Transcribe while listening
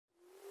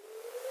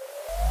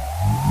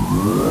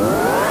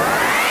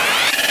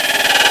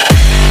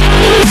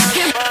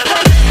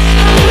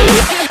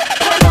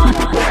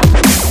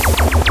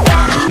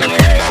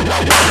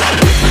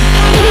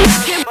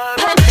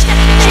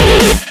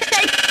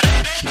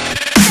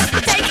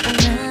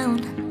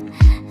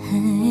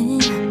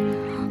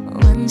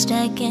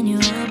And you're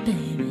up,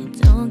 baby.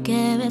 Don't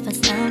care if I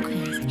sound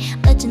crazy,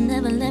 but you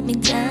never let me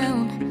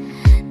down.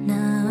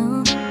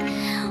 No,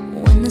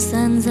 when the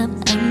sun's up,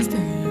 I'm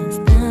staying.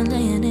 Still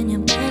laying in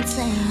your bed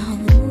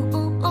saying, ooh,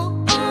 ooh,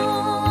 ooh,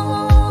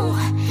 ooh.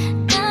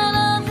 Got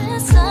all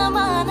this time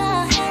on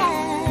our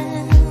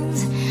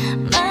hands.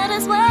 Might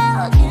as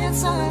well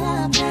cancel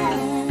our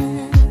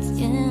plans.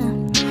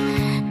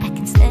 Yeah, I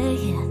can stay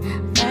here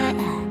for a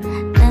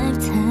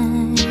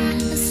lifetime.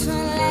 So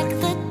lock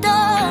the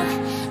door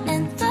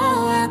and throw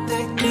out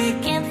the key.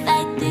 Can't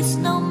fight this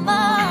no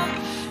more.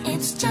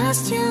 It's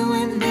just you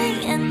and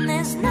me, and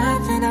there's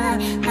nothing I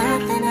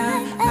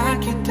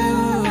can do.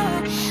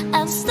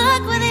 I'm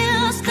stuck with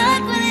you,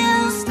 stuck with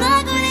you,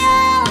 stuck with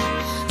you.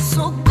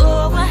 So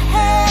go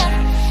ahead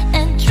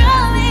and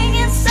draw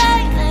me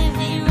inside,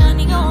 baby, run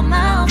your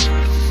mouth.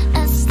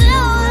 I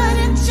still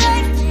wouldn't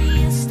change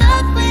you.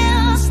 Stuck with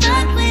you,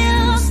 stuck with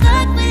you,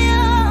 stuck with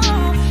you.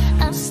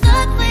 I'm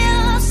stuck with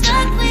you,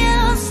 stuck with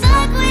you,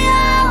 stuck with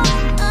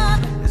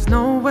you. There's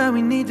nowhere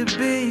we need to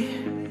be.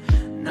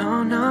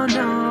 No, no,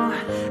 no.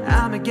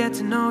 I'ma get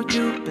to know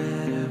you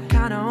better.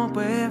 Kinda hope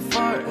we're here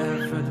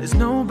forever. There's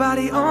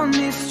nobody on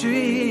this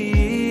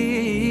street.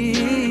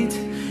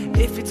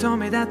 If you told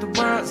me that the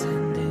world's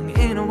ending,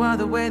 ain't no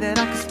other way that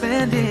I could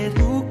spend it.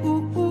 Ooh,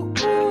 ooh, ooh,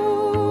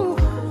 ooh.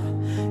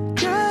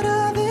 Got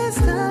all this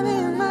time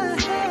in my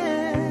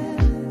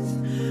hands.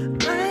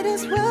 Might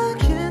as well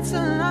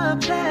cancel our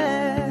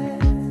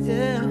plans.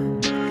 Yeah,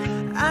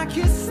 I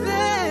could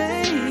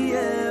stay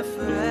here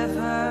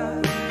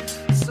forever.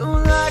 So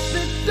lock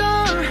the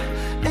door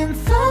and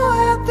throw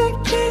out the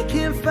key.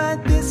 Can't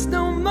fight this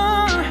no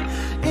more.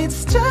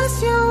 It's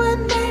just you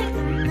and me,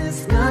 and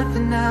there's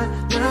nothing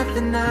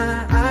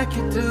I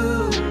can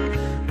do.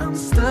 I'm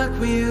stuck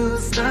with you,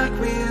 stuck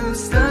with you,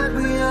 stuck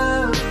with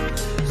you.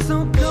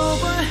 So go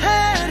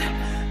ahead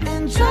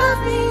and drive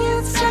me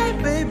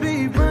inside,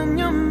 baby, run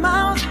your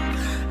mouth.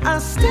 I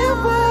still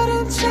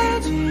wouldn't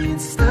change it.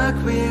 Stuck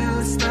with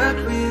you, stuck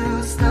with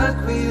you, stuck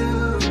with you.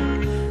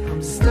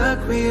 I'm stuck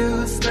with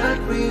you, stuck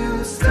with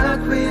you, stuck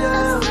with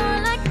you.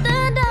 Lock the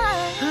door,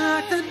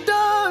 Lock the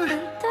door.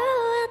 throw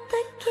out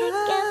the key.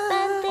 Can't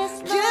fight this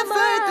no Can't more.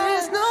 fight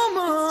this no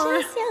more.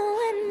 It's just you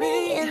and me,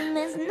 and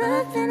there's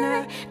nothing I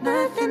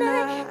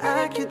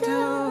can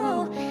do.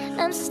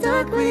 I'm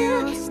stuck with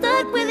you,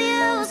 stuck with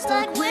you,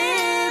 stuck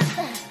with.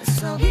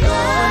 So go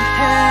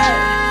ahead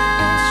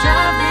and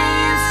shove me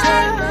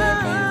inside,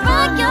 baby,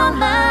 run your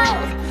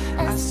mouth.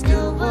 I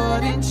still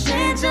wouldn't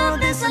change all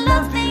this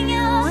loving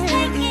you,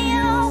 hating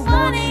you,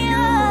 wanting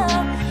you.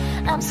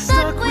 I'm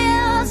stuck with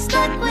you,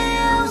 stuck with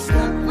you,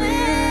 stuck with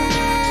you.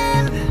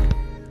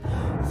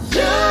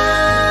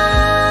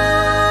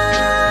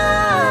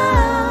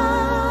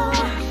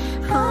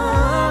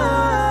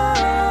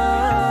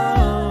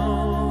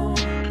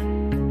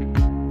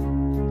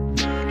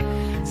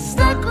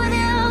 Stuck with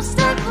you,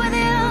 stuck with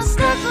you,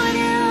 stuck with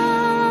you.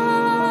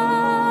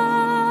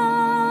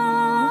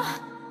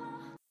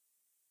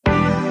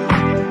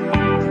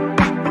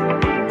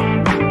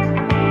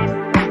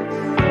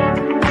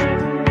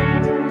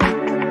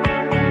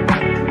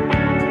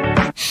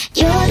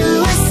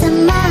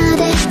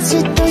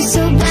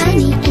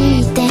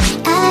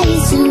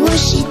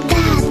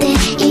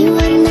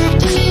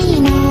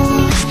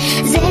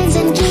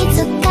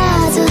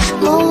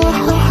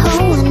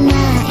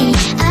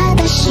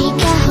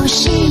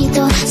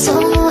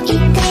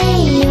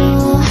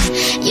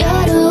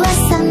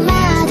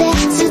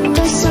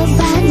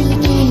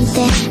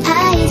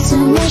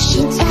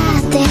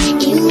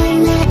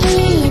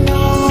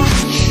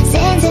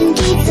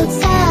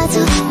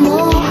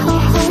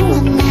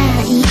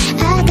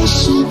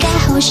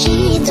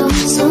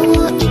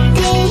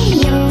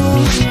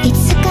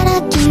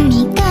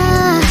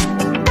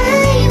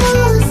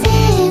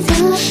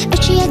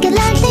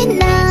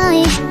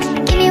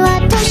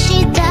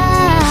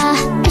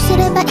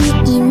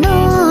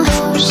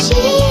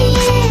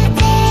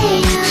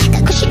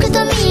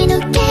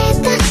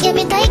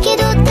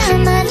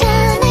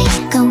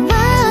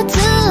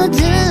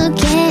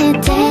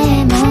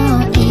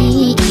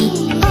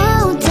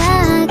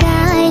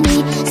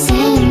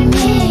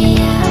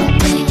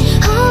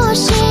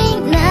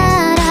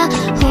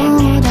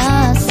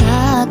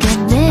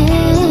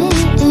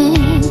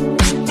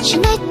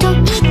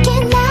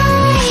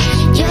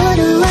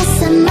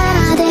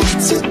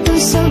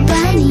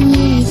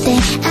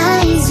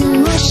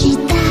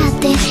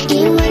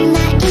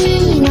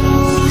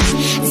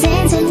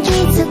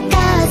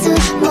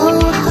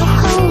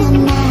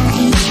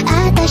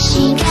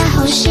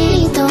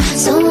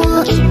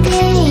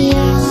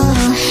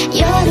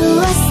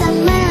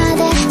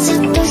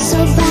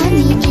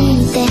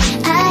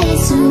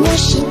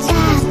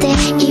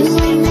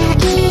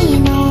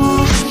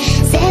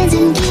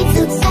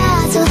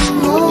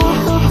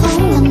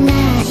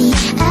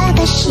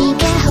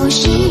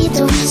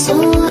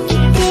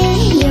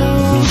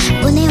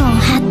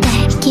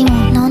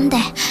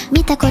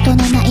 ことの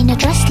ないね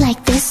Dress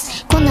like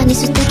this こんなに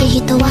素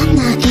敵人は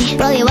ない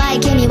Really why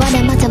君は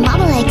ねまた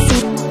Mama likes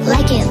it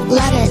Like it,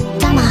 love it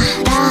たまら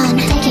ん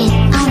Take it,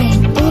 out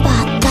in 奪っ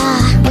た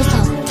嘘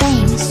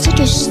things 集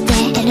中して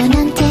いる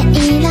なんて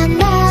いらな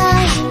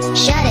い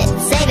Shut it,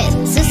 save it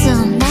進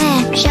め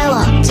正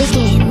直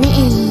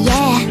に言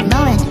え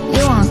Knowing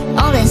you want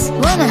all this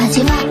woman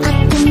始まっ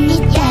てみ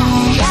て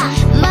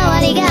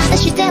周りが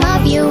しても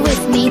You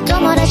with me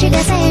友達が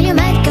say you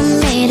might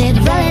commit it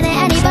Really ね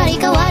anybody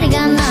変わり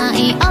がな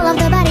い All of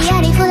the body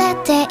ありふれ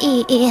て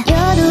いい夜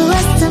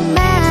朝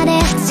まで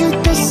ずっ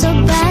とそば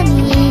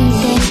にい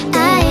て合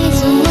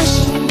図をし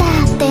た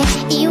って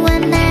言わな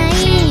い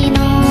の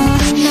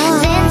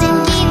全然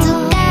気づ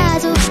か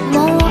ずも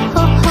う方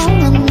法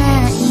はな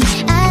い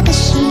私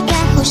が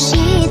欲し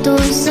いと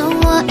そう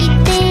言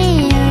って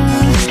よ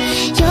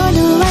夜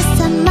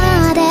朝ま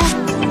で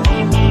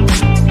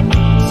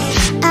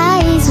合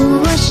図を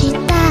し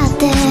たっ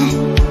て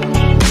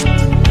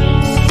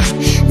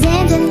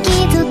全然気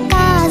づか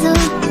ず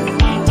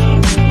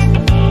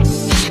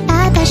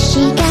私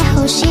が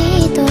欲し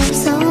いと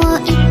そう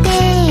言って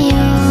よ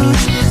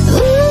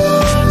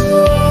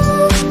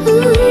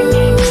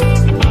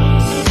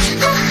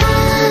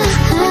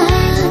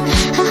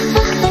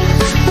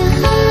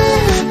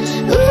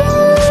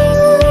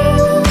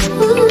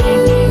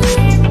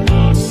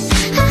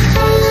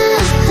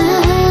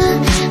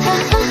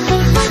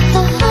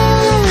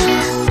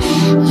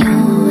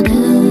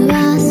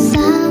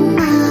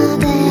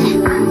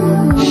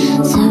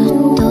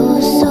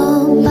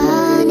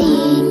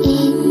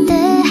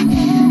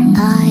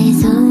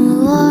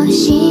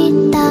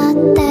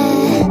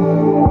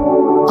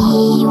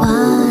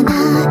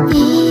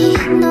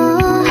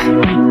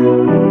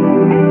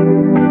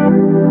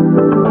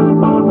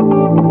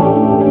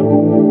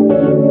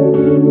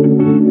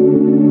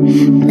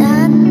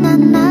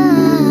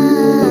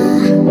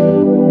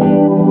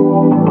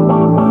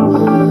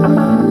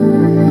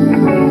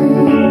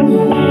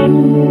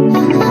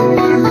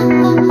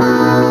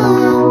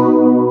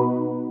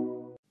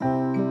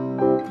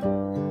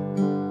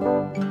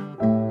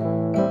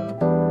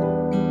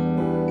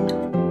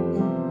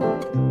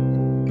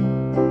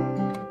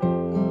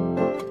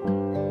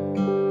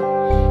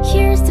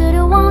Cheers to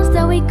the ones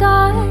that we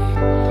got.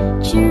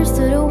 Cheers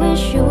to the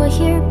wish you were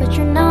here, but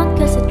you're not.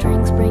 Cause the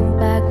drinks bring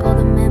back all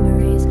the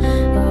memories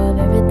of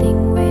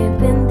everything we've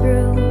been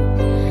through.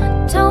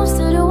 Toast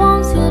to the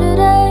ones here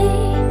today.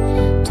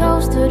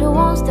 Toast to the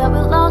ones that we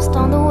lost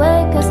on the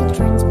way. Cause the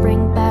drinks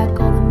bring back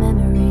all the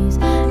memories.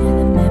 And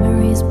the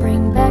memories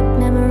bring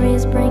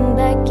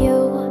back you.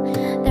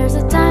 There's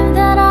a time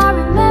that I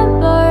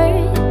remember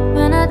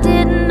when I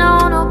didn't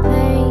know no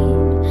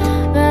pain.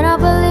 When I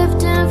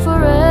believed in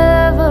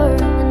forever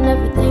and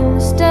everything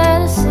would stay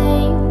the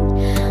same.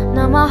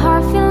 Now my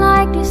heart feel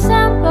like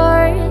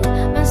December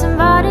when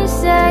somebody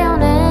say your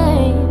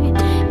name.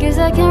 Guess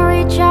I can't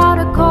reach out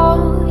to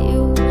call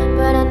you,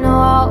 but I know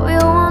I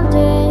will one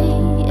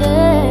day,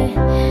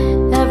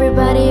 yeah.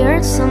 Everybody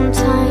hurts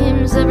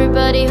sometimes,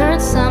 everybody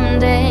hurts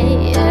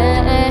someday,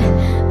 yeah.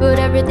 But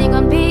everything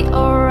gon' be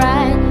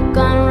alright.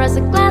 Gonna raise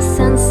a glass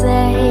and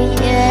say,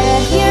 yeah.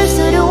 Here's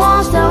to the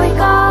ones that we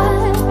got.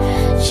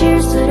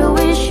 Cheers to the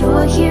wish you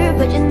were here,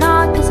 but you're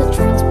not. Cause the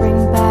drinks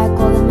bring back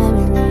all the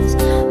memories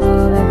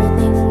of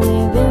everything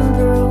we've been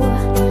through.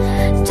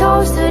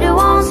 Toast to the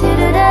ones here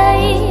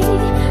today.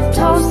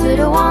 Toast to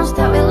the ones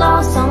that we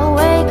lost on the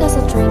way. Cause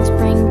the drinks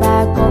bring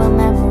back all the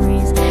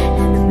memories.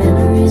 And the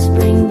memories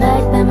bring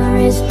back you.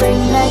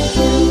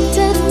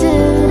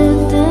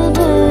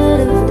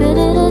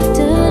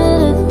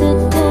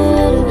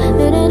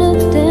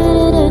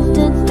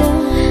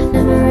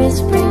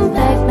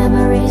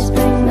 Memories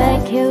bring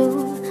back you.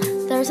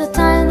 There's a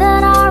time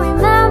that I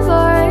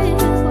remember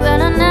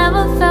when I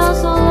never felt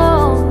so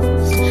lost.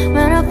 When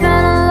I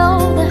felt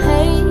alone, the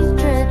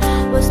hatred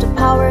was too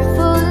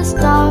powerful to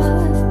stop.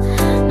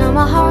 Now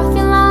my heart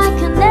feel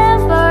like an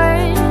ember,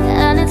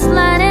 and it's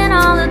lighting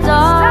on the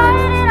dark.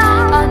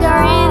 I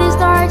carry these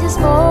darkness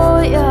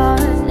for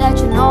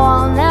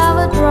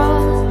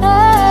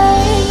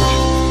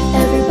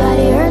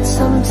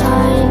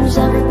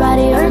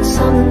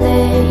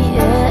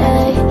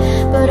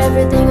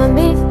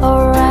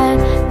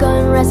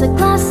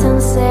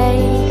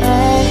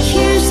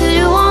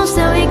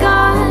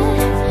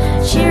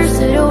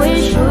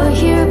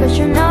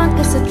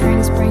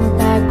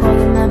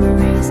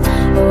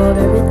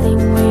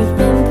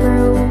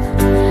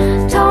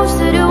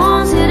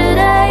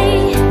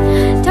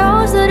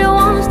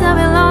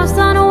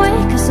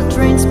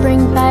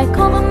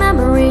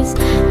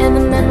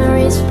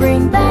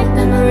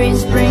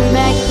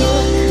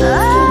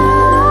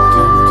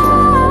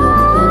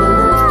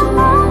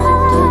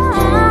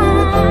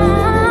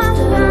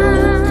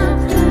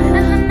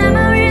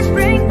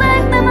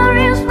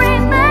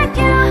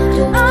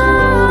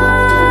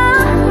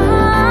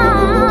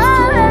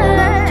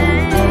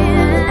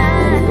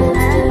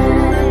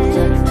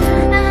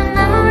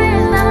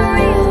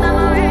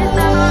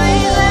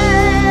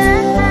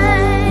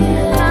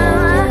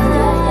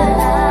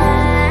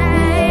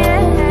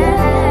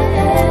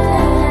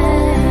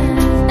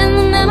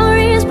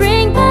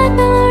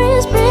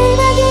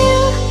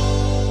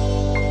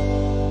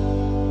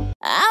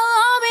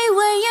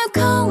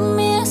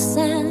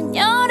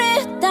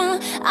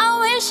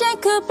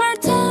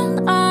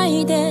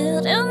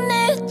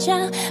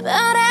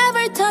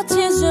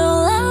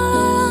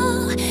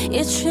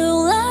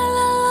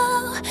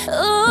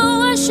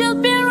Ooh, I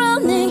should be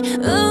running.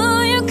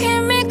 Ooh, you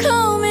keep me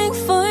coming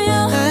for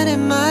you. And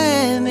in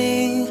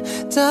Miami,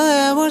 the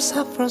air was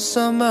hot from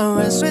summer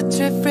and sweet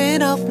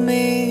dripping off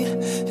me.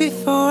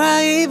 Before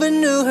I even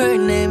knew her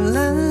name,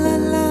 la la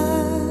la.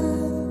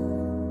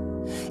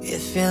 It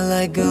felt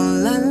like oh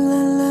la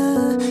la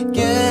la,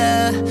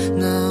 yeah,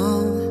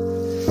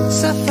 no.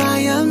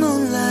 Sapphire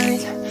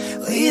moonlight,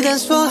 we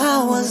danced for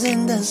hours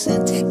in the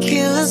sun,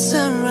 tequila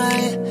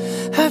sunrise.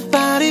 Her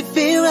body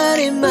feel right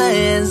in my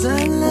hands, la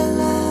la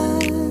la.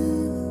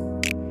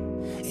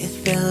 It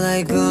felt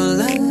like oh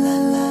la la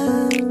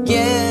la,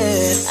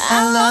 yeah.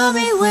 I love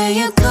it when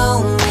you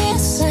call me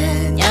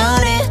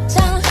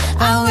senorita.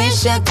 I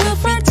wish I could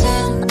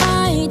pretend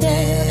I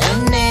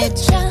didn't need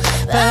ya,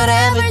 but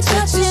every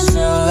touch is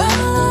true, la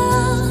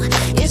la.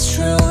 It's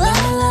true, la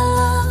la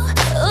la.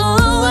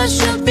 Ooh, I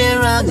should be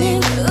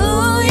running.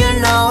 Ooh, you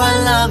know I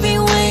love it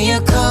when you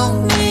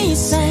call me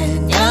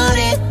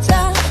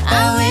senorita.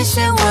 I wish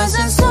it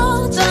wasn't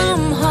so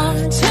damn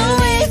hard to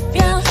leave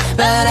ya,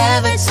 but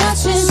every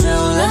touch is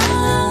true, la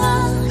la la.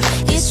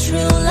 It's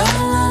true, la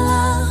la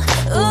la.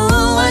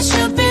 Ooh, I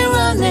should be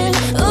running.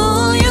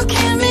 Ooh, you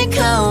keep me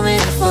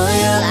coming for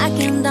you. Like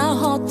in the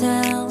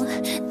hotel,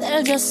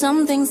 there's just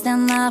some things that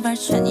never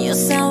change. You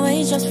say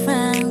we just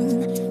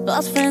friends,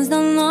 but friends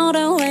don't know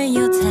the way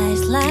you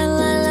taste, la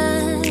la la.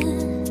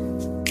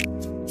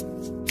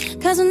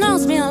 Cause it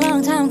knows me a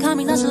long time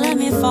coming, doesn't let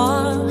me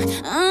fall.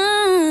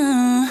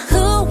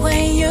 Who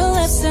way you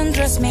lips and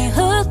dress me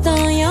hooked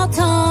on your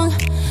tongue.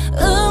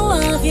 Ooh,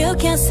 love you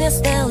can't sit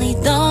steadily,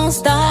 don't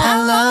stop.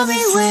 I love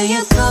it when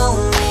you call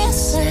me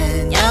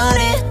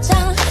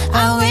senorita.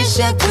 I wish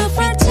I could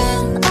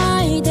pretend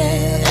I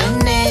didn't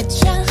need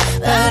ya,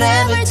 but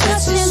every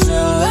touch is true,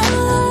 la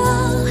la la.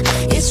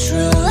 It's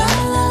true, la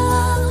la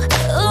la.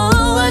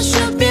 Ooh, I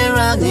should be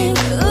running.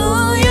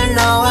 Ooh, you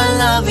know I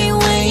love it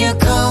when you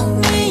call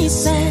me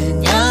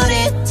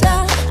senorita.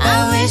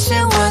 I wish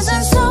it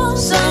wasn't so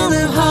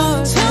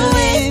hard to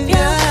leave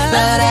ya,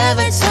 but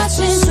every touch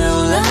is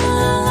true, la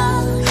la la.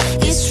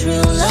 It's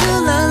true, la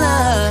la la.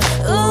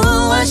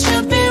 Ooh, I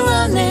should be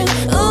running.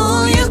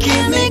 Ooh, you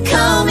keep me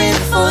coming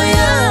for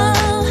ya.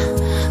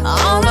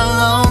 All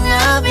along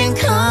I've been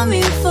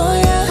coming for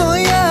ya, for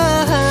ya.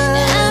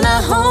 and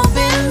I hope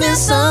it means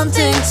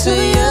something to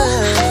you.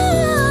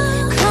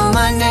 Call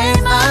my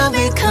name, I'll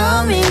be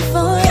coming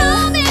for ya,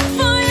 Coming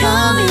for you,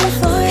 coming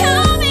for ya,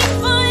 coming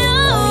for you,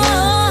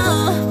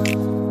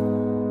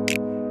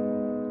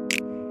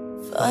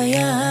 for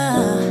ya,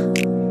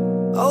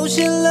 oh,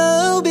 she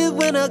love it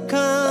when I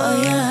come. for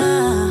ya.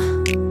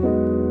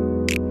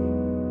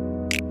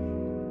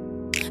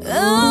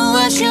 Ooh,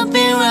 I should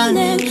be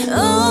running.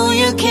 Ooh,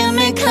 you keep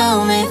me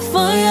coming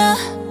for ya.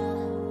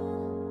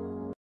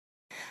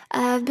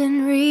 I've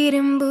been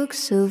reading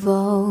books of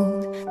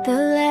old, the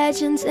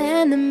legends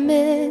and the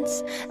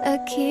myths,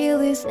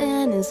 Achilles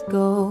and his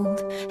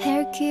gold,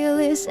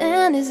 Hercules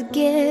and his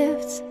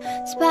gifts,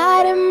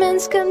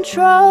 Spider-Man's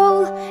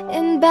control,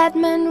 and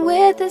Batman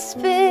with his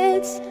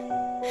fits.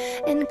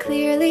 And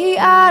clearly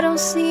I don't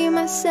see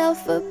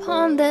myself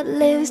upon that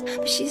list.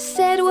 But she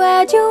said,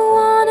 where'd you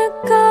wanna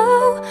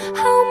go?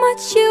 How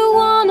much you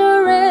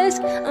wanna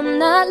risk? I'm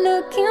not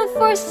looking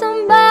for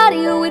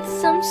somebody with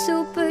some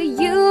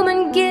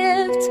superhuman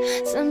gifts,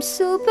 some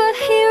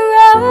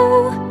superhero,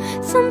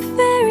 some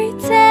fairy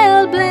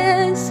tale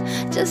bliss.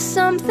 Just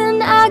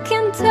something I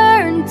can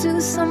turn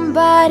to,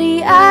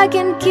 somebody I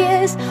can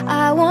kiss.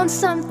 I want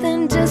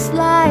something just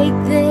like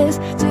this.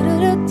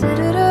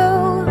 Do-do-do-do-do-do.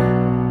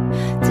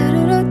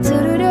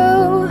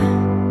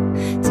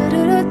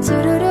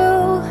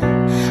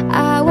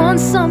 I want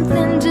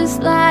something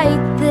just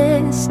like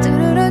this.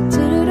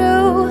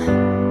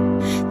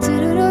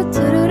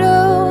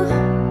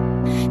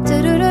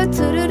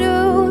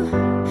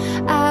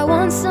 I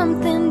want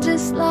something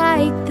just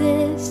like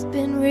this.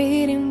 Been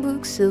reading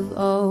books of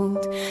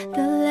old,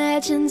 the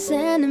legends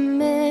and the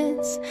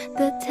myths,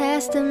 the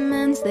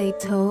testaments they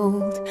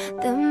told,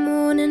 the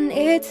moon and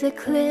its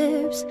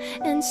eclipse,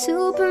 and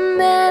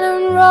Superman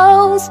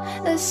unrolls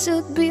a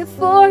suit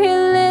before he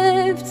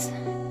lived.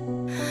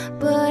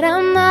 But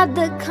I'm not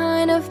the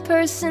kind of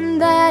person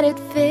that it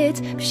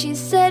fits. But she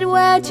said,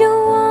 where'd you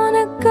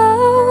wanna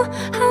go?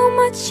 How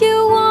much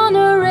you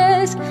wanna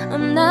risk?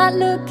 I'm not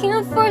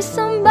looking for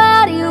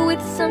somebody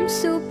with some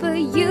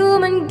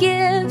superhuman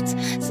gifts,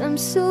 some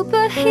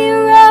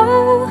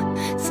superhero,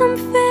 some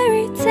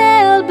fairy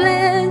tale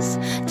bliss.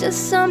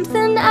 Just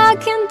something I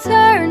can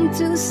turn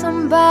to,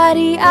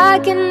 somebody I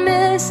can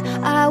miss.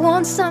 I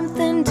want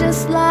something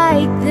just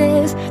like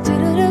this.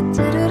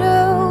 Do-do-do-do-do-do.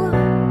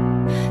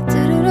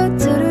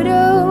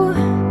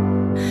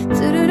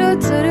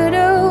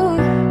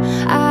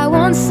 I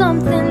want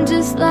something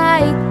just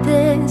like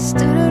this.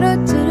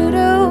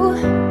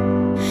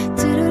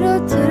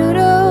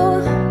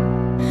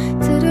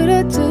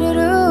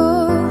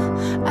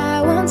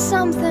 I want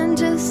something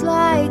just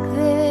like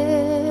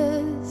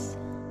this.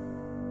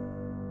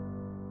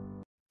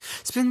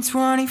 It's been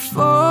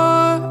 24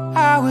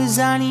 hours,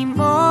 I need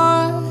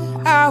more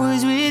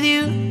hours with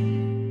you.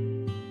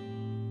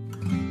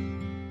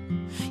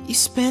 We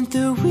spent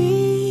the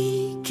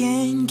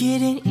weekend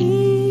getting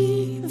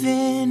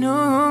even,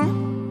 oh.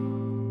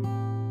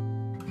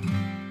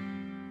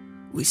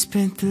 We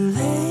spent the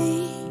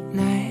late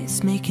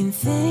nights making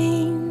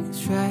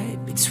things right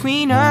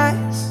between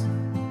us.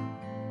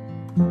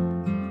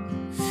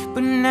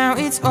 But now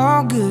it's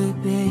all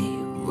good, babe.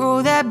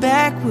 Roll that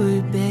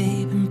backward,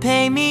 babe, and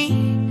pay me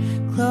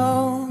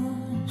close.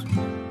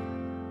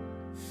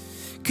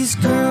 'Cause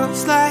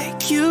girls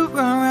like you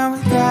run around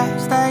with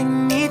guys like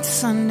me till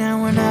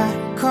sundown. When I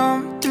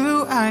come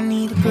through, I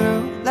need a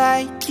girl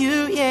like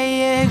you, yeah,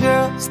 yeah.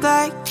 Girls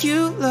like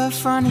you love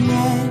fun, and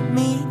yeah,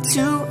 me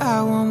too.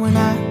 I want when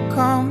I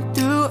come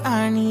through,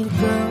 I need a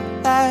girl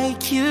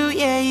like you,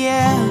 yeah,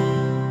 yeah.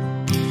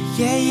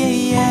 Yeah, yeah,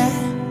 yeah.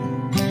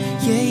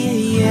 Yeah, yeah,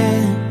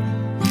 yeah.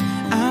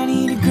 I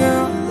need a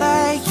girl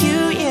like you,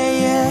 yeah,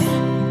 yeah.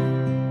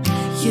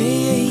 Yeah,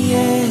 yeah,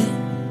 yeah.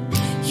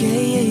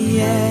 Yeah, yeah,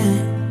 yeah.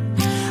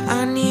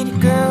 I need a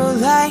girl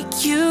like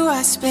you.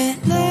 I spent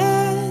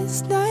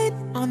last night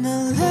on the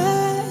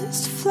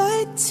last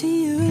flight to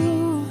you.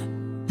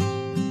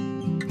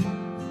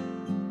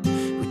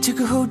 We took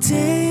a whole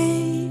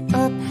day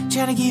up,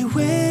 trying to get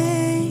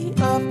way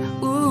up,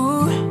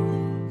 ooh.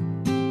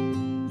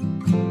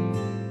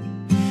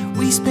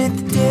 We spent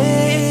the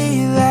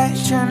daylight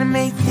trying to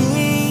make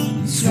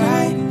things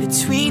right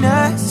between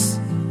us.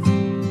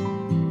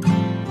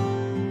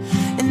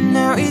 And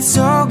now it's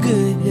all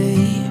good,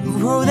 babe.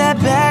 Roll that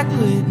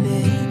backward,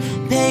 babe.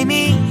 Pay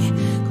me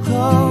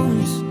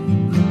close.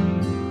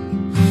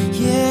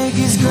 Yeah,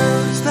 'cause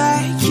girls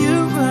like you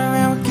run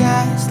around with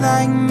guys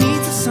like me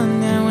till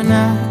sundown. When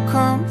I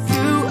come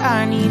through, I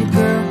need a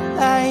girl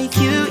like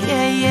you,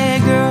 yeah, yeah.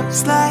 Girls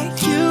like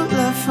you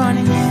love fun,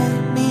 and yeah,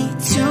 me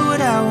too.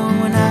 What I want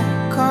when I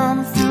come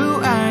through,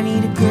 I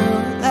need a girl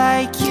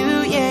like you,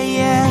 yeah,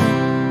 yeah.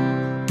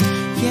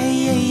 Yeah,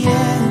 yeah,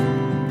 yeah.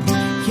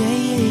 Yeah,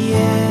 yeah,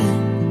 yeah.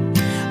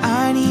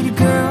 I need a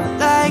girl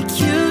like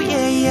you,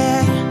 yeah,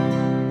 yeah.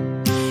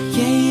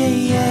 Yeah, yeah,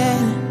 yeah.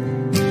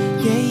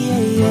 Yeah,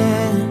 yeah,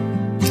 yeah.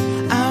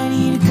 I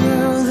need a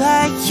girl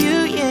like you,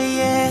 yeah,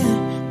 yeah.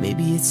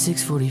 Maybe it's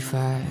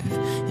 6:45,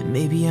 and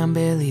maybe I'm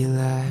barely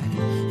alive,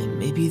 and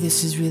maybe this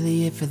is really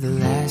it for the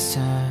last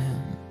time.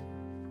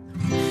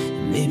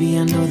 And maybe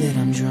I know that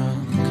I'm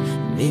drunk,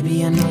 maybe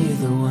I know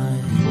you're the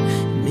one,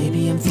 maybe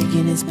I'm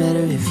thinking it's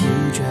better if you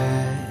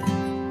drive.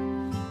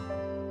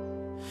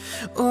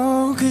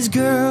 Oh, 'cause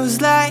girls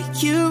like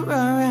you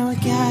run around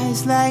with guys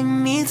like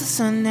me till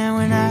sundown.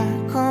 When I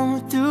come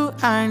through,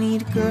 I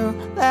need a girl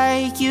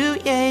like you,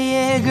 yeah,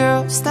 yeah.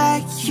 Girls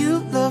like you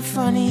love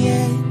funny,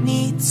 yeah, me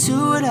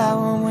too. What I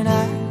want when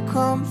I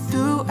come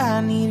through, I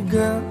need a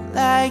girl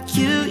like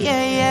you,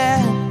 yeah, yeah.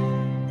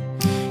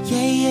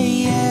 Yeah, yeah,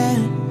 yeah.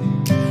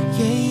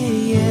 Yeah, yeah,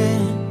 yeah.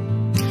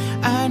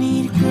 I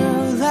need a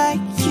girl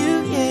like you,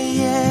 yeah,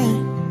 yeah.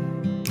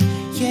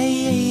 Yeah,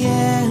 yeah,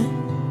 yeah.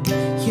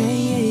 Yeah,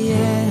 yeah,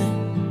 yeah.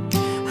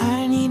 I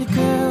need a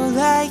girl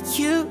like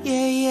you,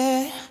 yeah,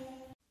 yeah.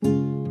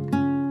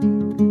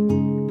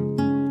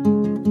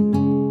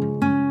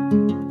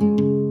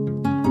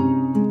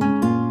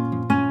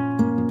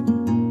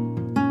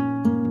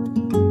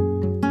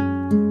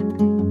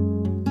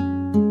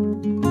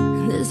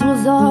 This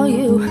was all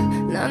you,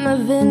 none of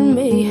it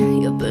me.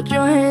 You put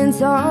your hands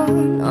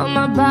on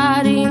my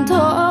body and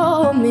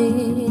told me.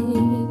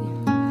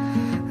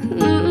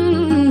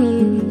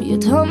 You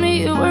told me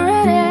you were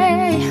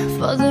ready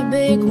for the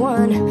big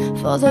one,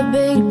 for the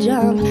big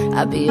jump.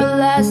 I'd be your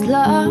last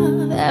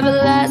love,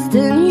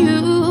 everlasting, you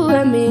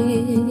and me,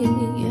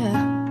 yeah.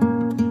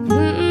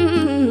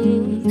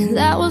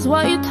 That was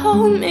what you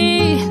told me.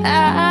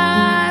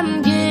 I'm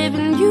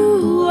giving you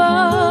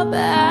up,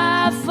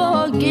 I've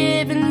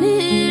forgiven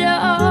it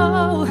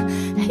all.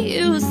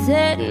 You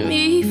set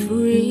me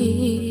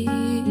free,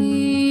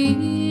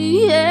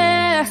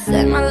 yeah.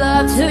 Send my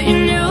love to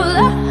your new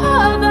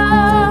lover.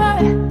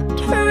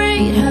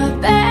 Treat her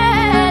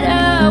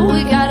better. We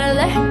gotta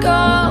let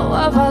go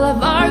of all of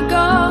our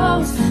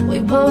goals. We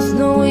both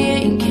know we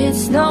ain't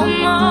kids no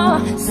more.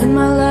 Send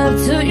my love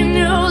to your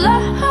new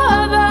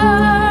lover.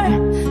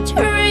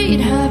 Treat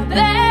her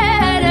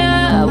better.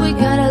 We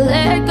gotta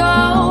let go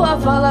of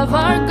all of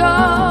our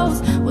goals.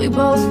 We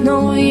both know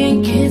we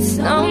ain't kids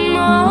no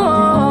more.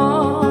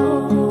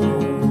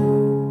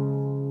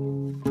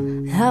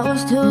 I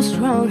was too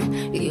strong,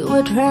 you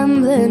were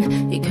trembling.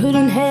 You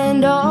couldn't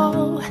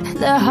handle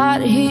the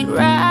hot heat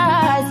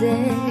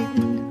rising.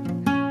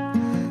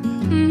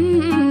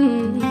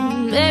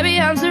 Baby,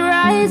 I'm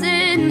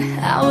rising.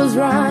 I was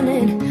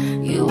running,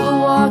 you were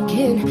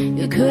walking.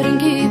 You couldn't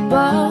keep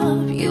up,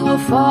 you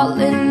were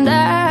falling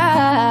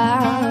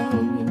down.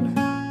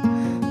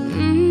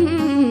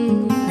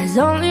 There's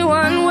only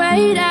one way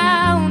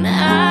down.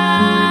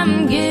 I'm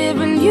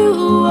giving you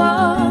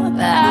up,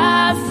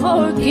 I've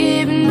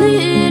forgiven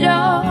it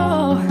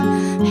all.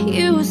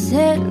 You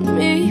set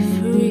me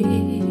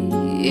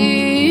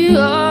free,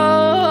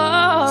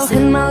 oh.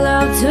 Send my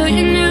love to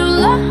your new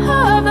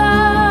lover.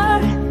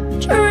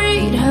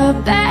 Treat her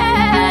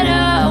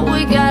better. We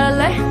gotta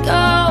let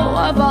go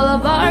of all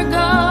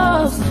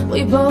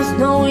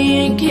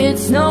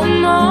kids no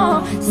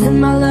more.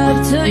 Send my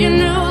love to your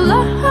new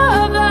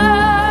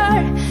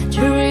lover.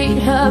 Treat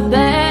her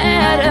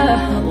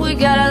better. We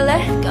gotta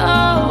let go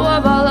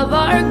of all of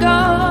our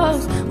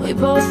goals. We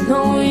both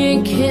know we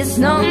ain't kids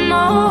no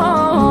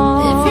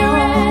more. If you're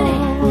ready,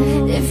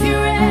 if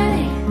you're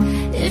ready,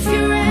 if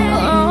you're ready,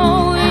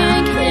 oh, we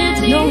ain't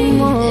kids no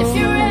more. If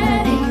you're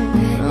ready,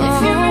 if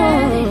you're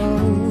ready,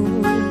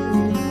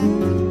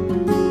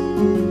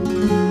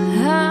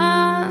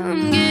 I'm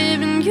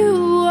giving you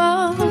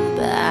up.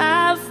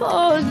 I've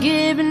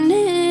forgiven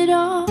it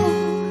all.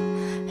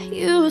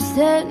 You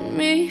set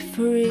me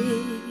free.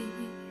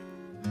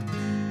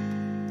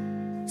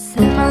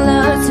 Send my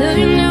love to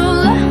your new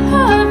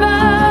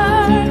lover.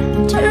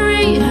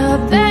 Treat her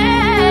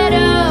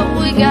better.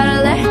 We gotta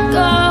let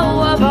go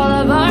of all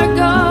of our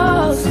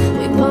goals.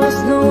 We both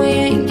know we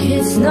ain't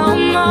kids no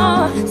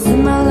more.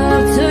 Send my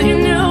love to your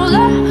new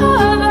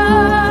lover.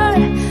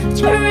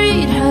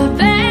 Treat her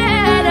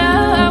better.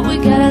 We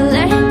gotta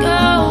let go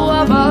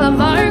of all of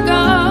our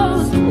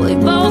goals. We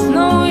both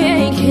know we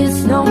ain't kids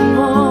no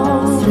more.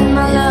 Send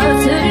my love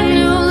to your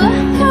new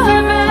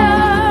lover.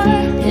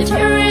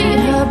 Treat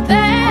her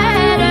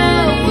better.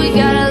 We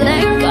gotta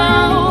let go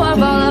of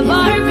all of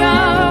our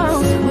goals.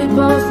 We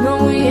both know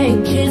we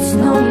ain't kids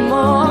no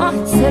more.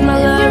 Send my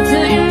love to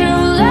your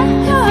new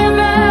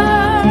lover.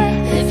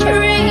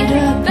 Treat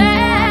her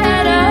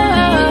better.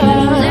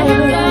 Let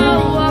go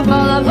of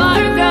all of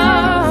our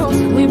goals.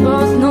 We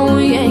both know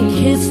we ain't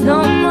kids no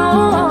more.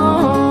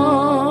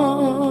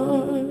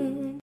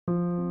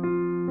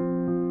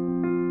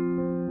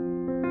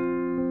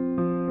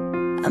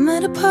 I'm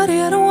at a party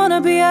I don't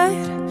wanna be at,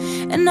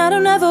 and I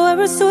don't ever wear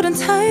a suit and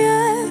tie.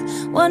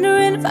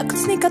 Wondering if I could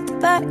sneak out the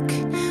back.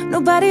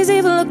 Nobody's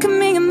even looking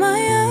me in my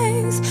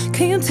eyes.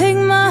 Can you take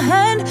my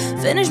hand,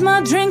 finish my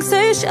drink,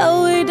 say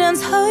shall we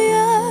dance, oh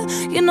yeah.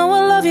 You know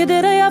I love you,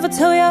 did I ever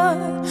tell ya?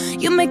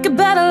 You make it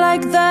better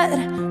like that.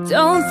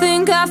 Don't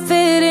think I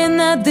fit in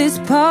at this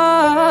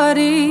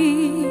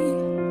party.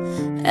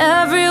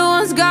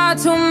 Everyone's got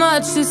too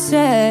much to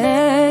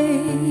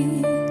say.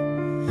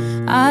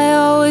 I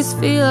always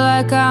feel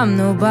like I'm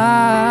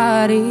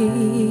nobody.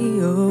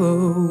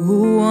 Oh, who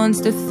wants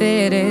to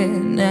fit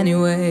in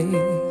anyway?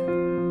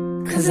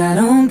 'Cause I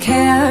don't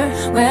care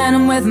when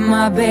I'm with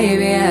my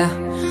baby, yeah.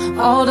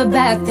 All the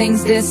bad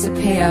things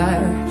disappear,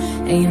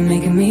 and you're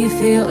making me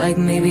feel like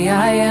maybe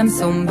I am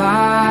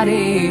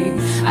somebody.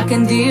 I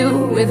can deal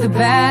with the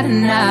bad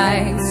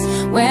nights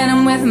when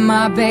I'm with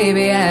my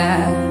baby, yeah.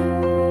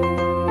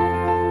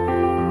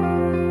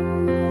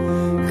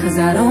 'Cause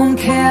I don't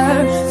care,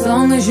 as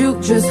long as you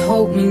just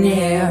hold me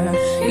near.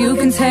 You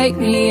can take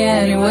me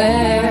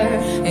anywhere,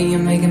 and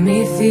you're making me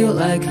feel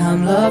like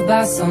I'm loved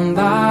by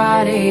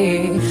somebody.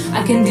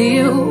 I can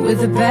deal with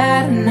the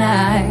bad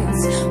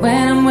nights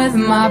when I'm with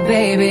my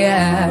baby,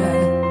 yeah.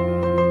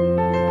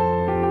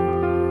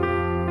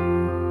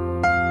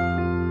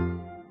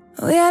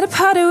 We at a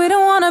party we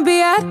don't wanna be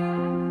at,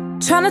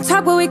 trying to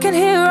talk but we can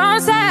hear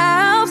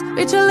ourselves.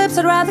 Reach your lips,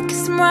 I'd rather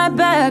kiss them right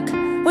back.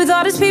 With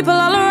all these people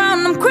all around,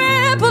 I'm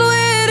crippled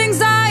with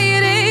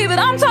anxiety, but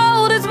I'm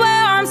told it's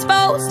where I'm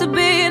supposed to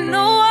be. You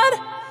know what?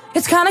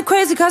 It's kinda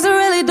crazy 'cause I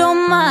really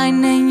don't mind,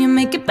 and you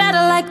make it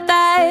better like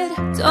that.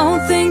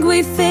 Don't think we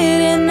fit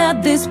in at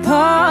this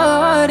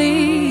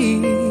party.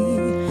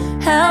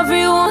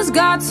 Everyone's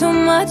got too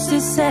much to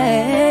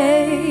say,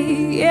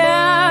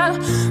 yeah.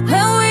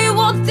 When we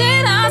walked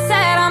in I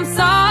said I'm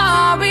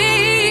sorry,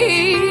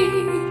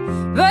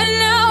 but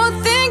now I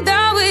think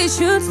that we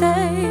should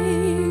stay.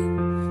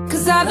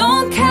 'Cause I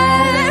don't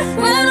care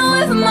when I'm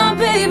with my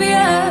baby,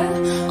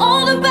 yeah.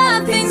 All the bad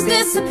things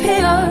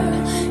disappear.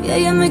 Yeah,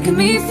 you're making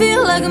me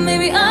feel like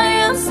maybe I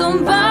am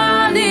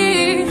somebody.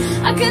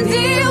 I can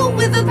deal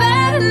with the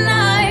bad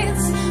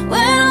nights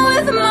when I'm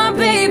with my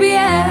baby,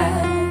 yeah.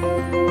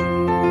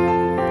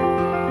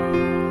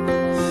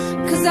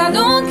 'Cause I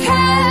don't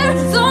care,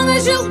 as long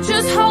as you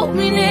just hold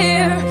me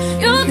near.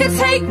 You can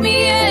take me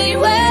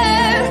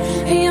anywhere,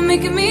 and you're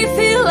making me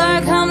feel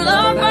like I'm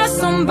loved by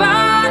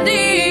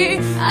somebody.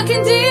 I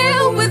can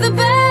deal with the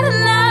better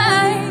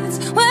nights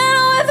when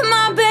I'm with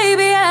my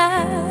baby, yeah.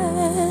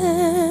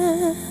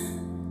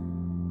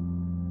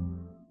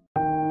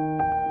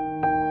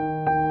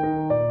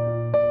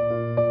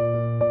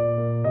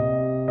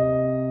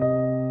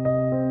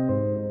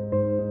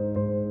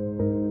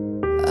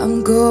 I'm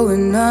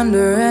going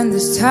under, and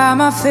this time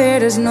I fear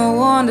there's no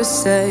one to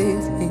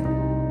save me.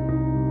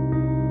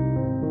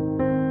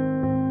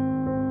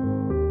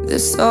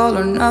 This all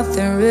or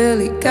nothing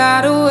really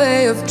got a way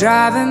of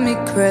driving me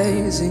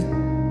crazy.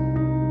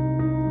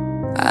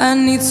 I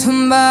need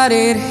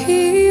somebody to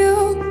heal,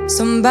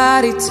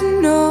 somebody to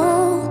know,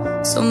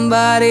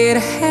 somebody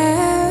to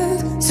have,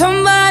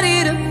 somebody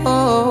to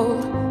hold.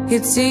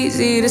 It's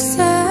easy to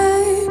say,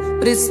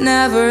 but it's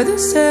never the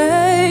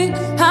same.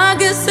 I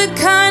guess I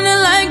kinda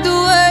like the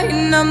way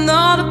I'm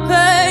not a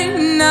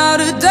pain. Now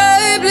the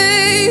day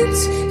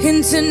bleeds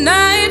into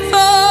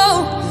nightfall,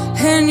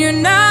 and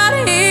you're not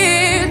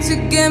here to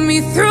get me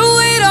through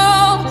it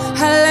all.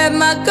 I let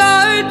my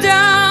guard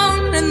down,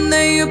 and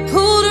then you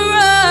pulled a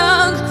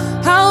rug.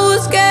 I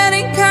was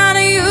getting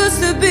kinda used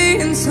to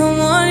being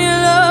someone you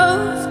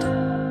loved,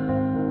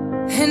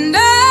 and I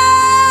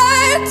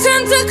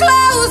tend to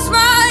close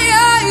my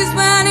eyes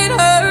when it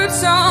hurts.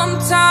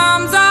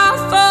 Sometimes I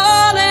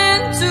fall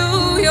into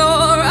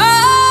your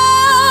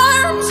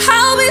arms.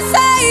 I'll be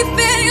safe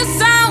in your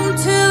sound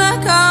till I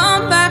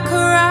come back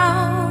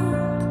around.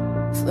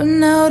 For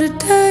now the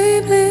day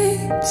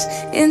bleeds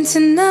into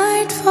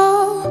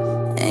nightfall,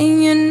 and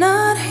you're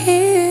not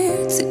here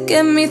to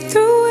get me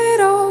through it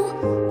all.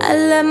 I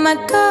let my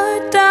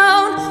guard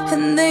down,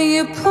 and then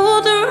you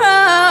pulled the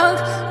rug.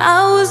 I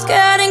was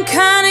getting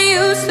kinda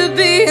used to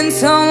being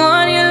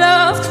someone you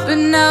loved, but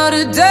now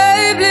the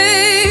day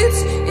bleeds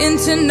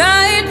into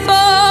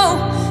nightfall,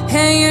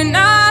 and you're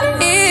not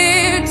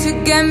here to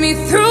get me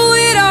through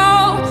it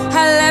all.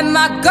 I let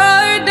my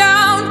guard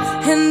down,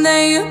 and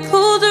then you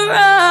pulled the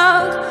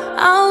rug.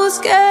 I was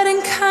getting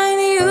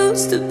kinda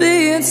used to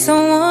being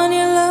someone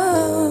you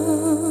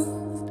loved.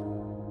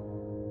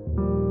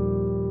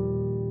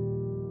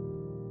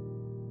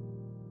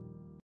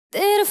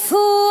 Did a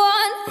full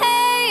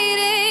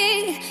 180,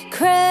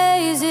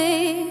 crazy,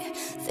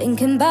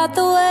 thinking about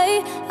the way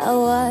I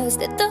was.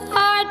 Did the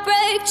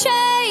heartbreak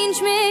change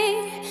me?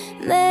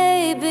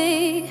 Maybe,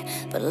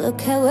 but look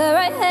at where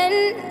I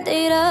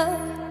ended up.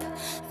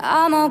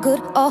 I'm all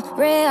good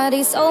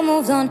already, so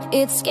moved on.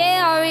 It's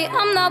scary,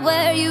 I'm not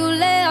where you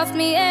left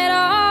me at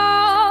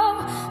all.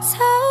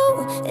 So,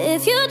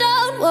 if you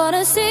don't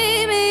wanna see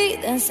me,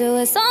 then still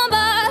with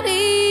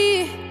somebody.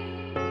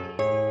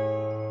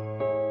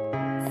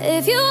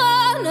 If you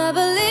wanna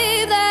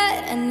believe that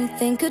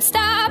anything could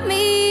stop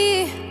me,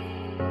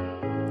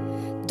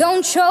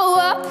 don't show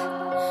up,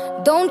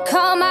 don't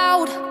come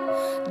out,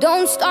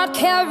 don't start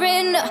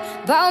caring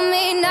about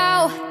me now.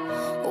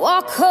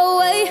 Walk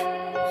away,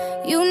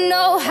 you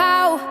know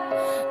how.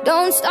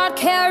 Don't start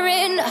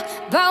caring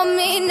about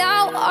me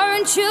now.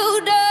 Aren't you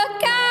the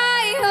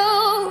guy who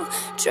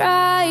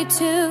tried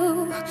to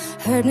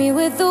hurt me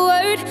with the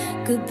word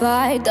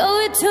goodbye? Though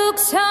it took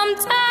some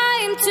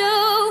time to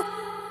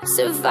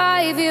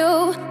survive you,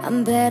 I'm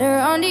better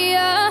on the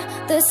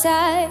other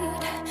side.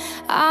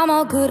 I'm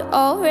all good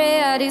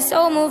already, so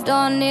moved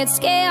on. It's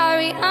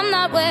scary, I'm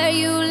not where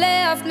you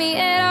left me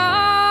at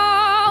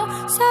all.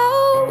 So,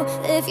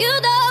 if you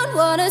don't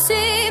wanna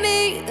see me,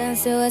 then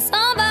still with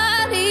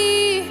somebody.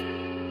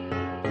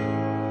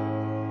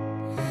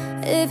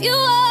 If you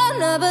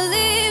wanna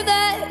believe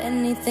that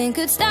anything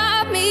could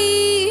stop me,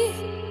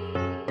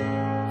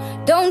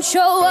 don't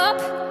show up,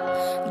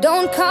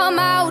 don't come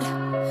out,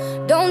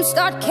 don't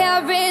start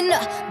caring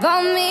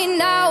about me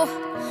now.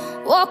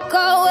 Walk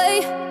away,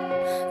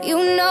 you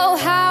know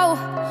how.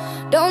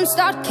 Don't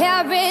start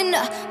caring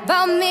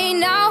about me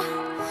now.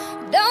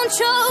 Don't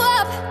show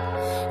up,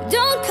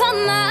 don't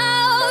come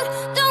out,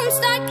 don't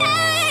start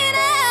caring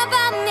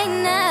about me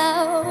now.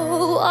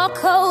 Walk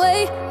away,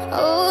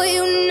 oh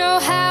you know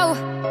how.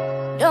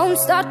 Don't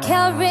start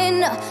caring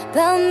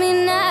about me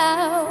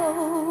now.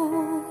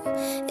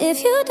 If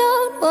you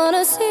don't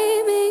wanna see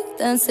me,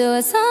 then still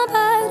with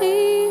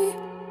somebody.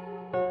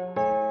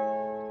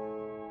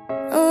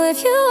 Oh, if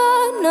you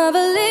wanna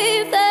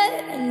believe that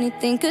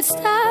anything could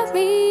stop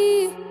me.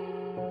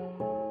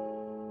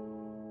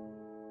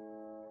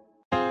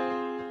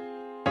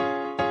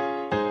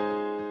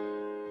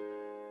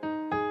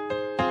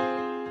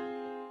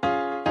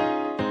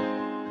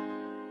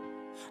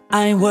 I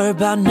ain't worried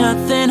about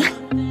nothing,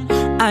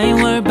 I ain't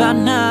worried about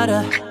nada.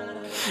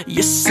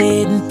 You're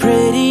sitting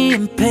pretty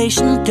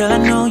impatient, girl, I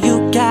know you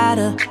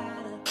gotta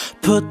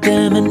put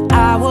them in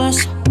hours,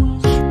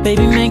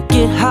 baby make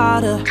it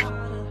harder.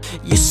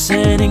 You're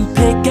sending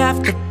pic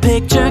after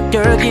picture,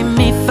 girl, give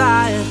me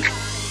fire.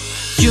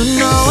 You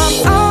know I'm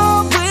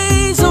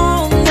always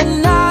on the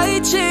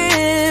night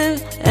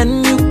shift, and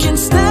you can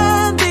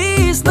stand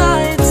these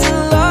nights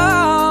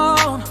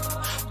alone.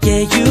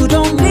 Yeah, you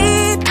don't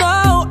need no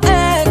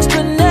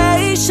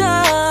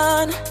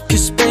explanation,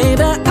 'cause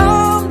baby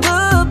I'm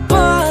the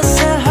boss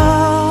at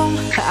home.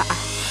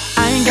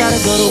 I ain't gotta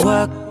go to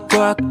work,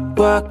 work,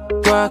 work,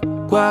 work,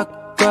 work,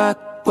 work,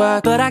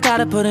 work, but I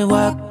gotta put in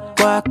work,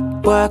 work,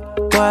 work,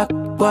 work,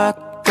 work,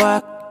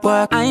 work,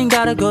 work. I ain't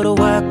gotta go to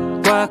work,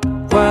 work,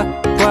 work,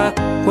 work,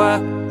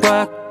 work,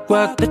 work,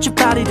 work. Let your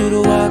body do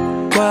the work,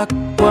 work,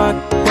 work,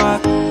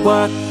 work,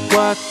 work,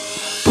 work.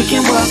 We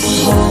can work from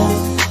home,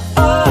 oh,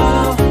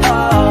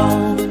 oh.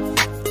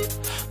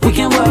 We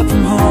can work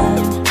from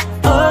home,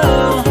 oh,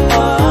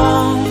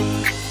 oh.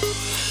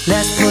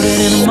 Let's put it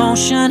in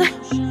motion,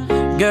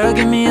 girl,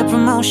 give me a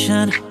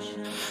promotion.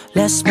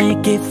 Let's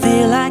make it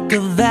feel like a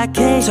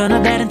vacation, turn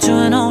a bed into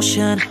an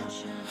ocean.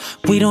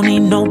 We don't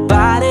need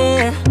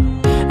nobody,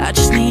 I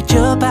just need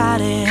your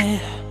body.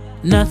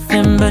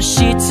 Nothing but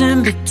sheets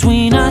in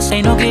between us,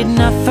 ain't no getting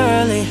up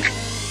early.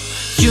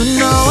 You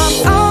know I'm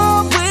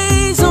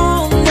always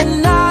on the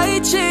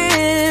night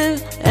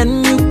shift,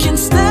 and you can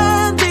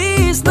stand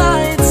these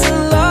nights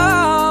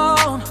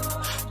alone.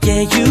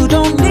 Yeah, you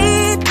don't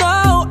need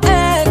no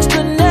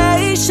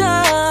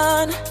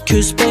explanation,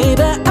 'cause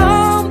baby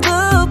I'm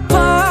the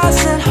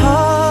boss at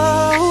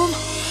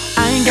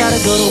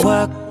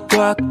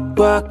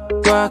work,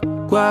 work,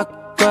 work,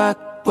 work,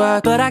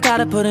 work. But I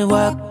gotta put in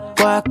work,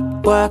 work,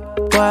 work,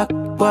 work,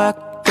 work,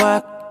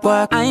 work,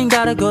 work. I ain't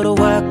gotta go to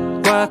work,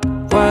 work,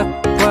 work,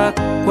 work,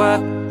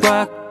 work,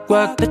 work,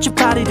 work. Let your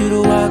body do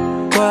the work,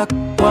 work,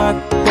 work,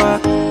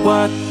 work,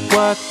 work,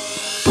 work.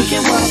 We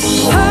can work from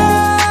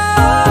home.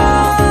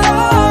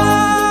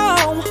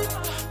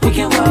 We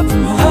can work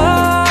from home.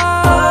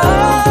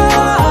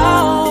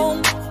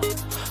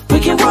 We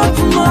can work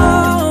from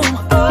home.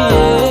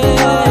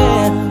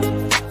 Yeah.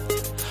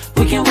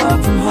 We can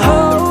work from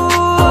home.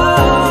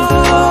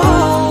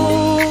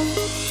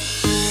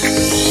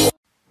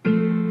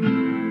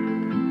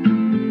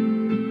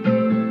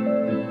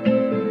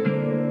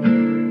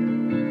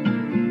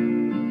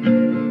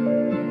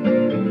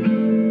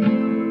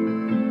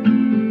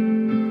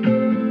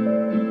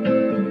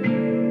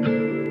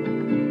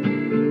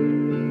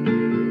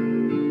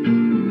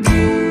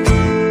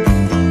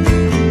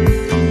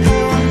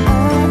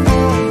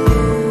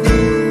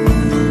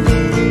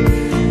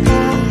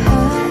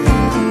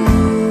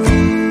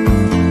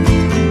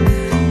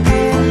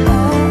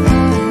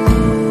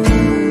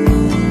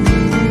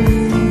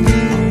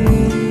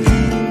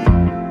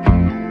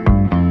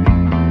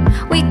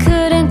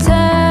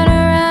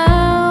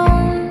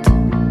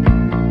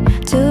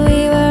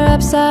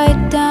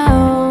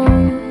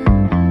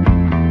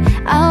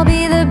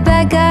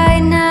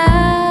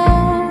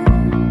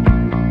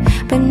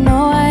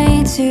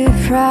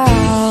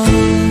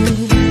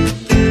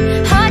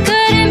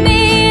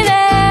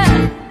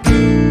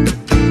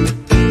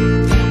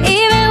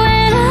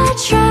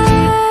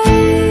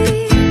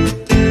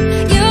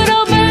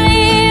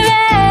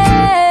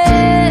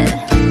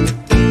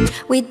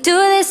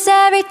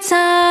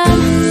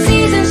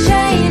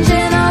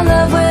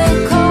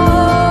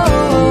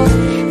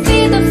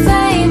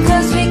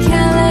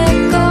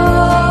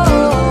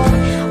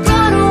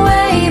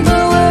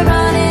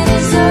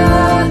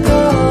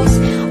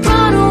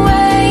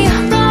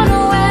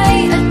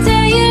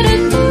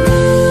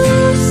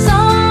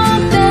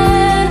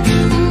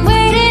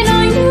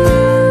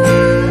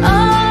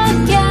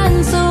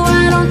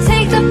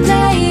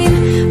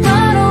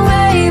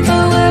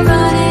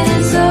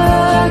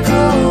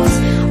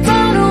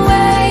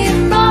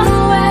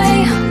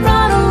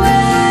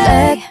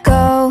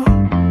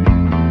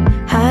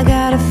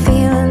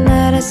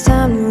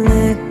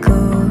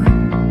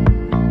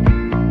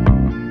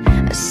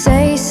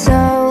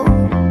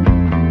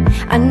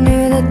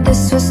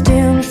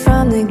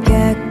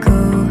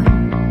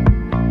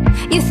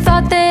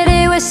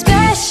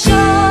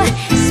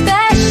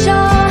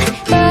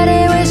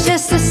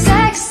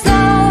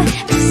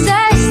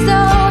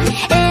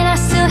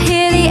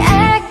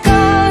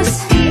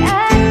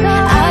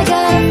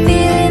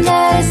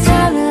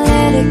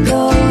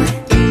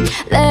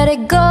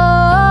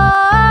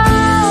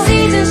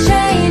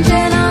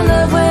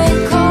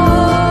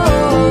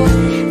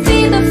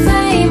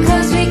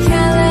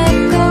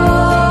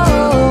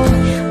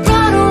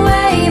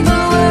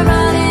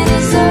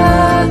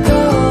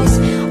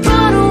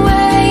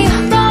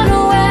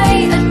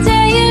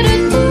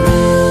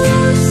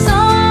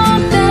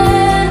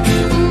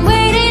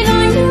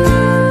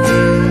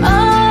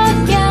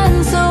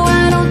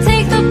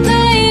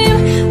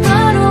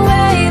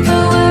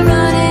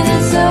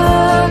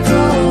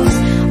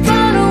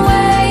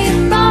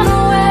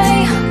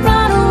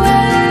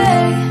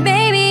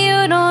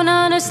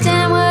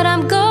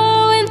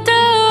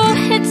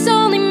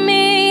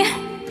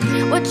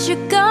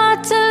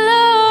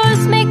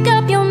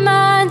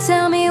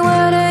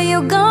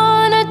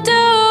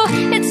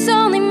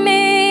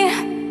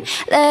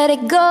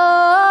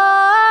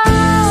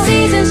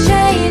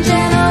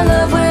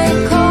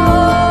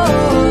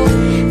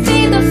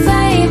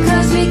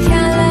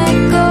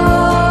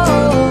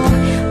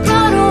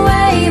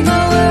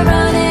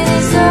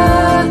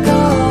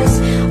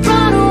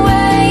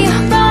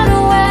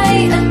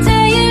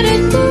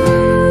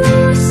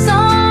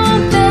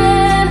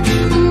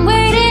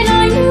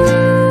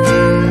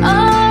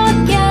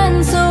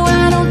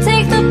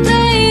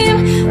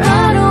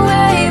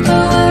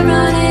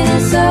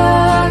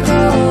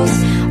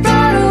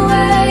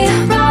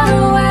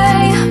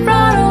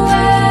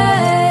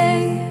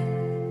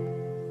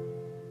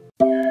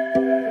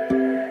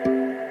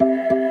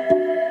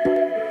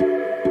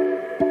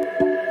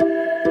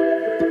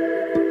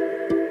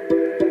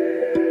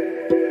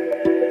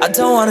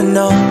 don't wanna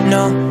know,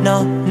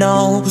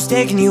 no, who's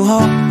taking you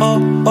home,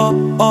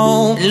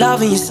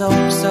 loving you so,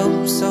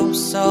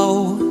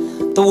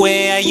 the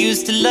way I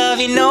used to love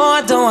you. No,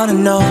 I don't wanna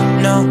know,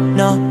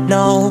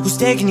 no, who's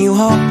taking you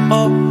home,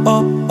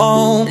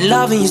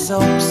 loving you so,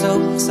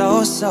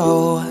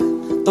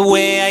 the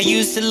way I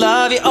used to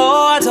love you.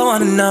 Oh, I don't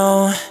wanna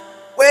know.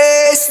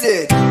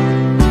 Wasted.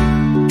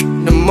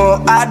 The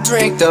more I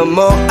drink, the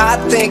more I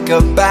think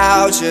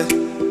about you.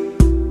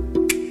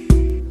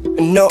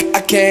 No,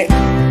 I can't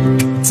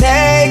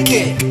take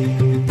it.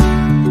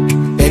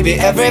 Baby,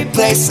 every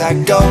place I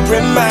go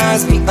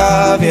reminds me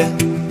of you.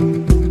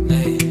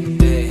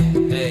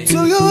 Do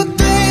you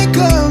think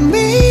of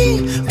me,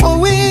 what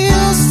we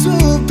used to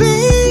be?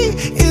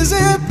 Is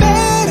it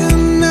bad?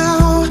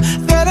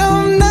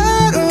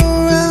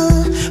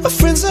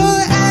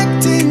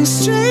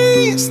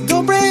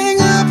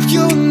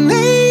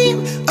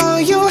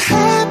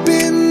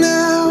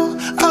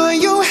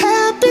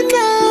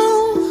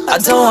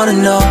 don't wanna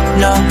know,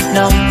 no,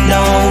 no,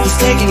 no, who's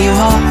taking you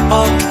home,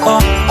 oh,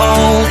 oh,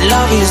 oh.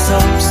 Love you so,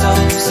 so,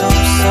 so,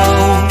 so.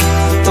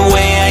 The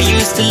way I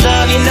used to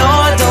love you, no,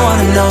 I don't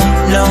wanna know,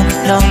 no,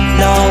 no,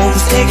 no,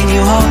 who's taking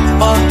you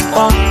home, oh,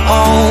 oh,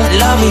 oh.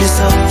 Love you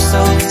so,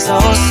 so, so,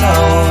 so.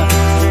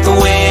 The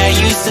way I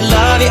used to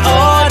love you,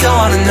 oh, I don't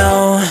wanna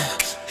know.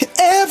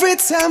 Every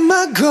time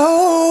I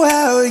go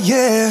out,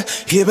 yeah,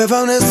 hear it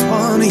from this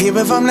one, hear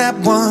it from that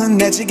one,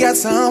 that you got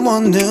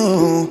someone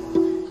new.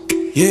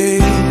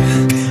 Yeah,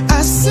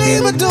 I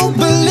see but don't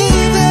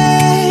believe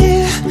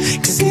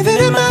it, 'cause even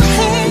in my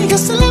head, you're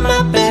still in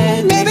my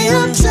bed. Maybe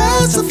I'm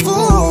just a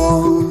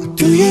fool.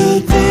 Do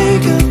you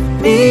think of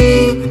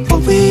me,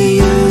 what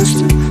we used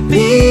to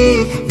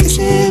be? Is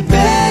it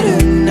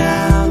better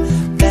now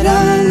that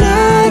I'm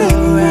not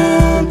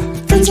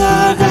around? Friends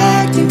are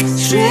acting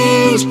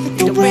strange,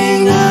 they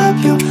bring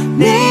up your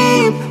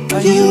name.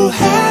 Are you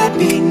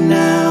happy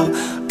now?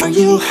 Are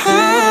you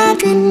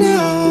happy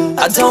now?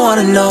 I don't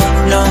wanna know,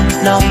 no,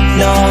 no,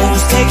 no,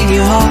 who's taking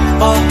you home,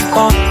 oh,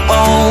 oh,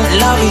 oh.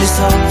 Love you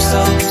so,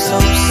 so, so,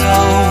 so.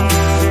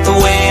 The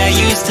way I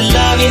used to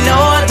love you, no,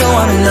 I don't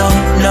wanna know,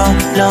 no,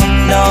 no,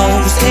 no,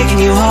 who's taking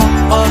you home,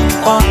 oh,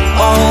 oh,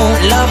 oh.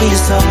 Love you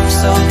so,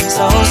 so,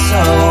 so,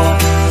 so.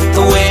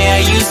 The way I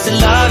used to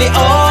love you,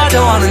 oh, I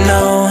don't wanna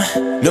know.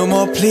 No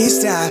more please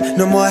stop,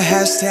 no more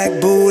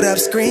hashtag booed up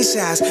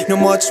screenshots. No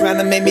more trying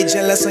to make me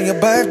jealous on your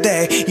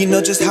birthday. You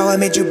know just how I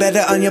made you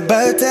better on your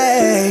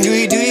birthday. Do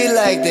you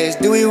like this?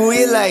 Do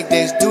we like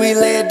this? Do we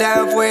lay it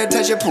down for you,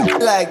 touch your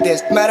poop like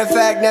this? Matter of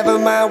fact, never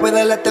mind, will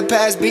I let the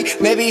past be?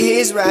 Maybe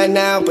he's right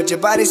now, but your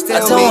body's still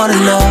me. I don't wanna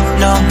know,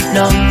 no,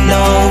 no,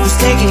 no, who's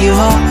taking you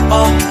home,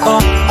 oh,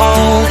 oh,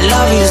 oh.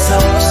 Love you so,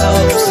 so,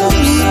 so,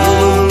 so.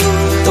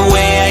 The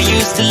way I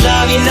used to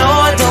love you, no,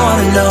 I don't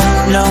wanna know,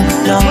 no,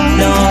 no,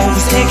 no,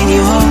 who's taking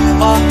you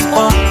home, oh,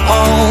 oh,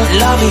 oh.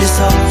 Love you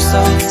so,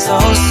 so, so,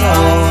 so.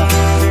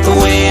 The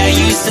way I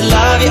used to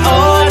love you,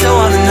 oh, I don't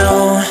wanna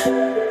know.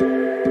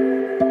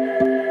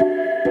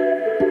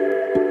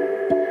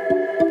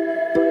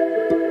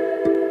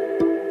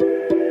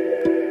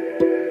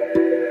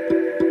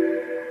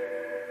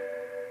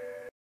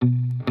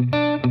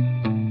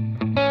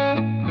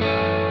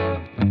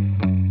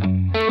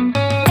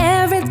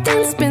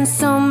 Everything's been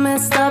so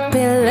messed up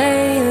here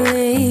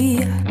lately.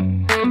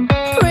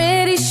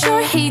 Pretty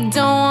sure he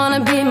don't wanna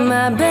be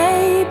my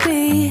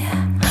baby.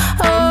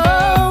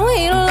 Oh,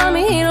 he don't love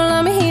me, he don't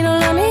love me, he don't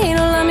love me, he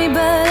don't love me,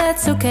 but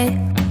that's okay.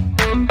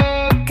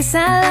 'Cause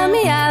I love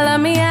me, I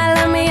love me, I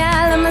love me,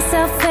 I love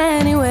myself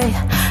anyway.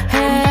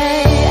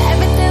 Hey,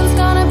 everything's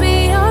gonna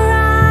be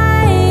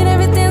alright,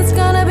 everything's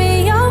gonna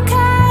be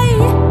okay.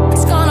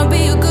 It's gonna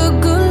be a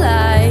good, good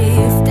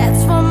life.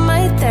 That's what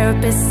my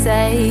therapist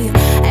say.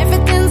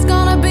 Everything's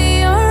gonna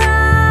be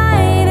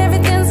alright,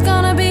 everything's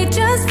gonna be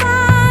just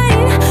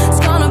fine. It's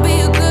gonna be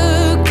a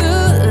good,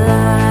 good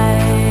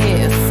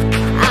life.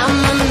 I'm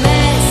a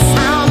mess,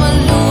 I'm a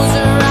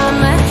loser,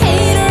 I'm a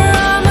hater,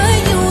 I'm a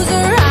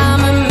user,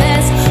 I'm a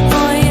mess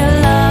for your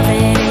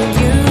loving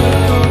you.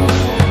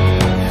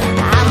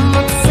 I'm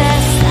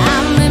obsessed,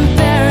 I'm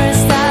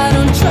embarrassed, I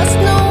don't trust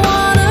no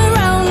one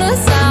around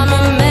us. I'm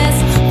a mess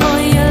for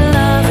your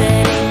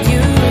loving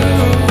you.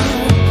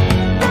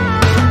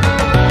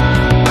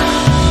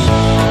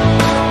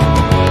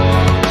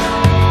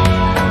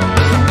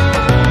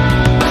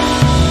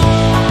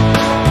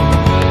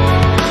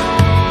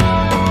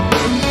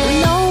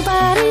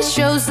 Nobody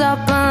shows up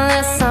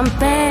unless I'm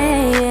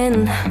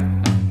paying.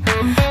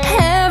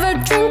 Ever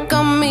drink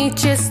on me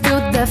just to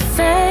the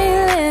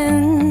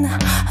failing.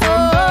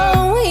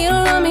 Oh, he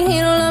don't love me, he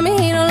don't love me,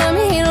 he don't love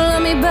me, he don't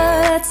love me, but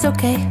that's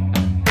okay.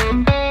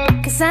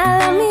 'Cause I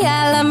love me,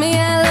 I love me,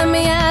 I love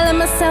me, I love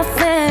myself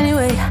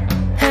anyway.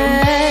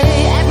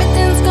 Hey,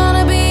 everything's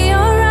gonna be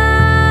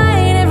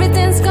alright,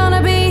 everything's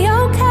gonna be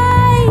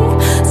okay.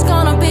 It's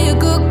gonna be a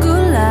good,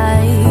 good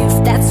life.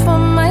 That's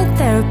what my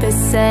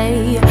therapist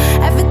say.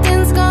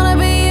 Everything's gonna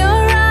be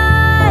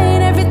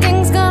alright,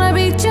 everything's gonna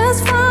be just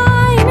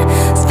fine.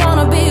 It's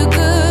gonna be a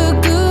good,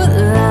 good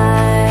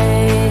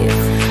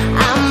life.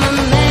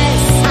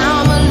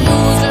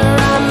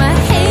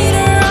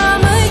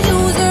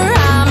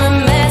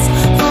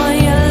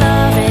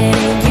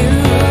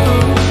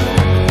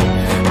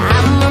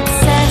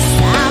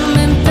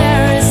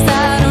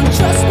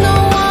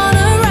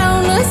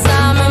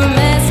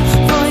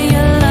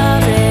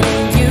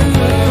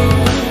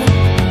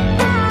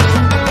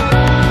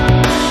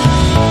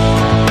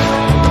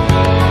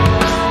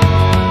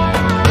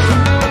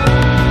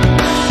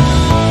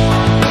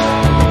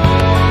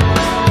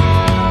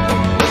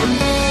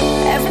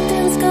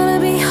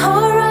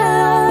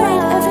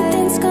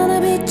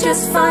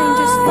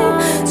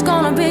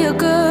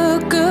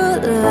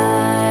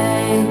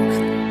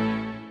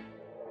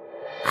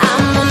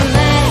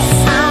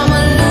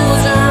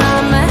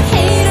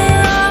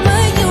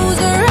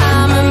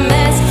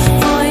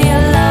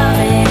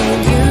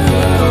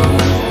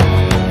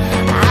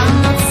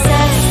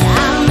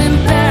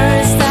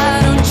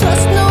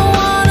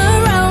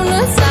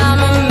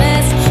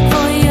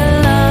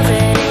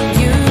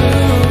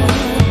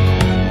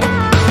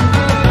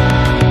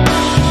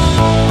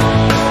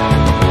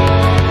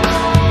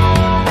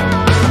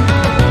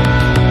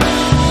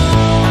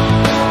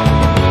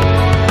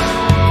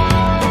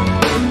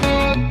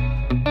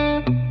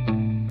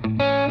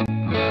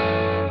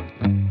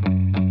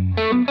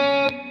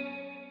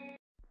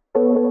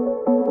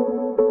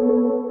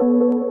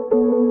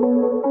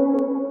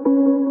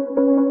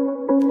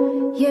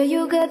 Yeah,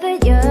 you got the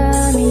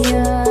yummy,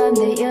 yum,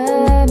 the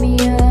yummy,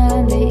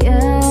 yum, the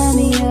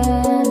yummy,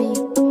 yummy.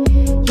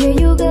 Yeah,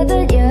 you got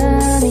the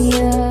yummy,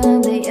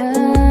 yum, the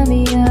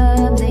yummy,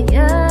 yum, the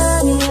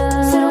yummy,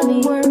 yummy. So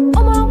don't work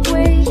on my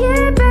way,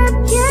 yeah, babe,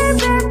 yeah,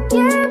 babe,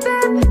 yeah,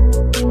 babe.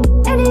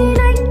 Any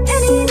night,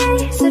 any day.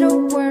 So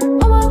don't work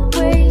on my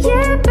way,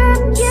 yeah,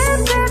 babe, yeah,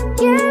 babe,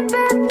 yeah,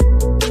 babe.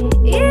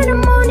 In the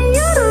morning,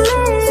 you're the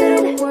late. So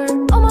don't work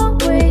on my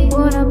way.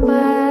 Wanna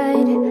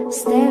bite,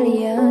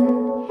 stallion.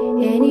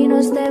 And you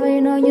know,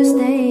 stepping on you,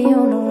 stay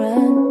on the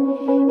run.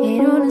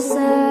 And on the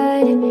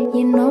side,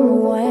 you're number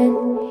one.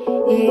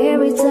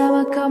 Every time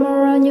I come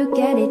around, you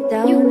get it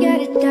down. You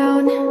get it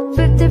down.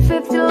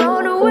 50-50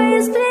 all the way,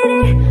 you split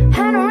it.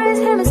 Hand on raise,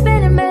 hand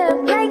spinning,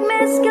 babe. Like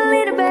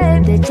mescalina,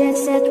 babe. The jet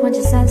set, once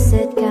your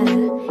sunset,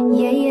 kinda.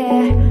 Yeah,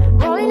 yeah.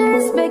 Rolling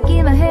ass back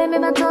in my head,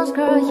 make my toes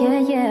curl, yeah,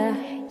 yeah.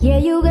 Yeah,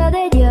 you got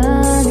that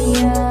yummy,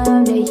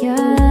 yum, the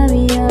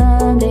yummy,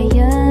 yum, the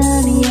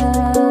yummy,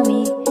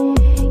 yummy.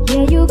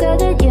 Yeah, you got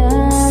that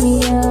yummy,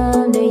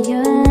 yum, the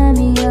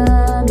yummy,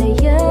 yum, the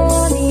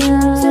yummy,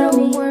 yum. So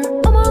don't work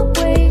on my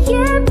way,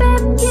 yeah,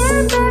 babe, yeah,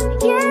 babe,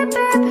 yeah,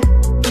 babe.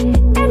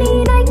 Any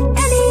night,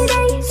 any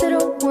day. So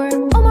don't work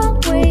on my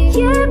way,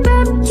 yeah,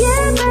 babe,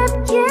 yeah, babe,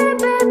 yeah,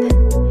 babe.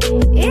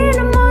 In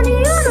the morning,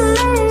 you're the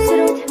late. So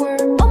don't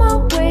work on my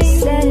way.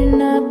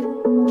 Setting up,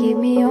 keep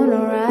me on the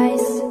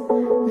rise.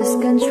 Lose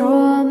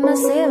control of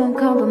myself, I'm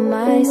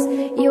compromised.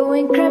 You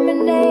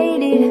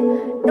incriminated,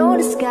 no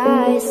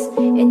disguise.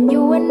 And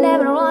you were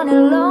never on a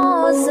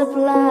low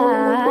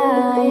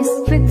supplies.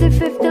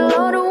 50-50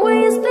 all the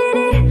way, you split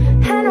it.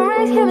 Hand on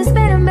raise, have a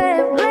spinning,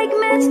 babe. Like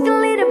magical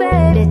leader,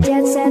 babe. The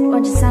jet set,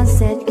 watch the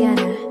sunset,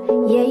 kinda.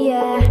 Yeah,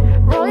 yeah.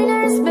 Rolling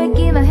ass back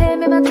in my head,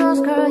 make my toes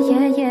curl,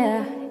 yeah,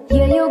 yeah.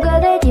 Yeah, you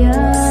got that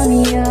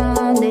yummy,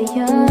 yum, the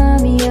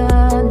yummy,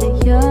 yum, the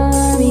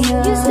yummy,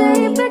 yum. You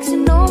say it back, you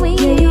know me.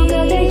 Yeah, you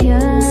got that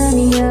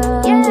yummy,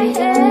 yum, yeah,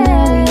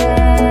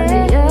 the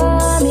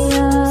yummy,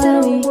 yum. So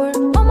don't work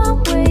on my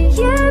way,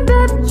 yeah,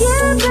 babe,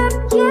 yeah, babe,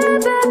 yeah,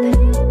 babe.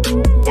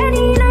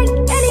 Any night,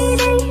 any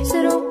day. So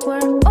don't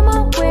work on my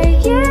way,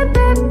 yeah,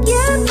 babe,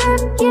 yeah,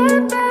 babe, yeah,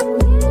 babe.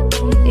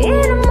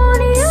 In the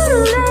morning, you're the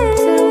late.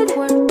 So don't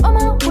work on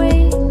my way.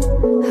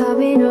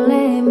 Having a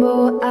Lambo,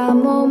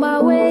 I'm on my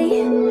way.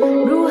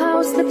 New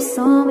house, lips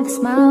on with a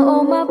smile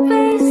on my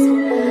face.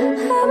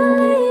 I'm a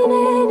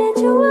lady, and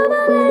you are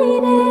my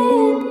lady.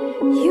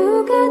 You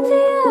got the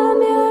yum,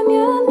 yum,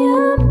 yum,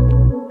 yum.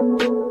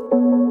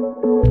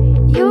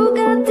 You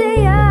got the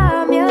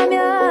yum, yum,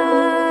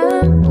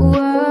 yum.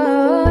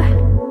 Whoa.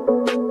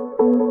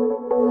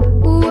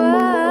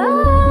 Whoa.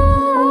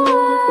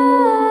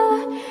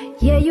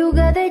 Yeah, you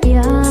got the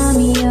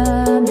yummy,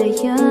 yum, the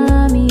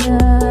yummy,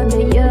 yum,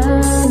 the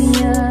yummy,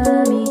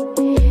 yummy.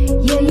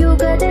 Yeah, you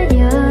got the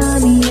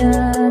yummy,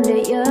 yum, the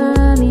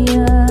yummy,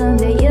 yum,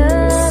 the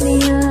yummy,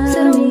 yum. So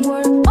don't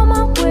work on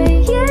my way,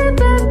 yeah,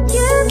 babe,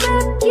 yeah,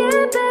 babe, yeah,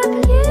 babe,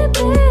 yeah,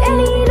 babe.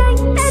 Any night,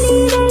 any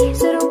day.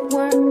 So don't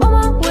work on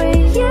my way,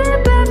 yeah,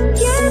 babe,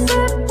 yeah,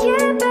 babe,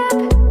 yeah, babe.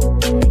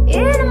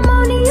 In the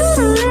morning, you're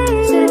the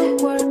late. So don't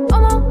work on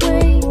my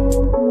way.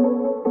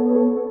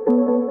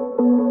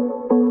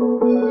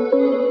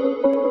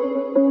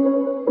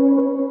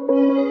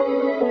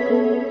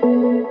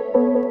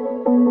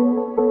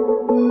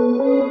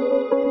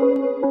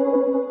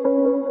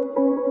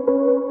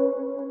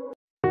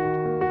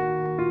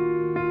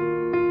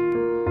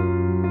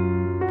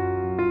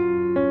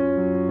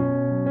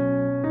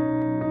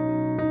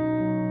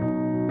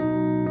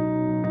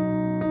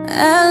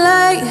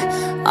 LA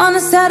on a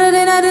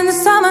Saturday night in the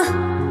summer.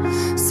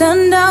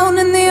 Sundown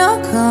and the all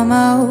come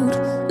out.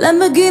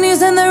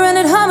 Lamborghinis and the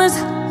rented Hummers.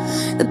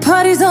 The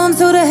party's on,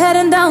 so they're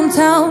heading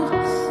downtown.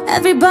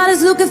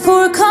 Everybody's looking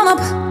for a come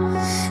up,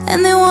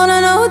 and they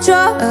wanna know what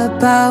you're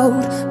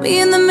about. Me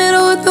in the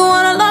middle with the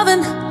one I'm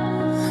loving.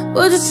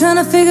 We're just trying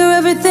to figure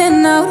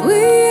everything out.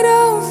 We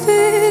don't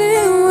fit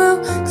in well,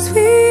 'cause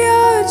we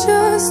are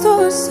just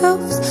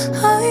ourselves.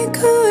 I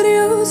could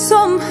use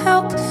some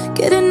help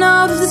getting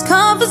out of this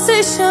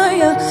conversation.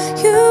 Yeah,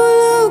 you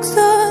look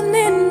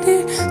stunning,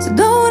 dear, so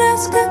don't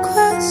ask that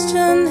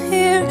question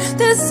here.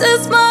 This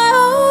is my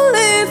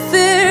only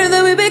fear,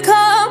 that we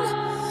become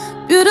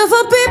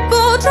beautiful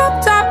people, drop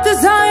top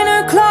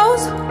designer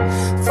clothes,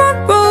 front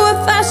row of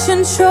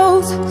fashion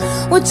shows.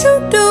 What you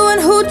do and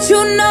who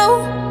you know,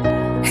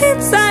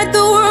 inside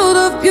the world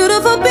of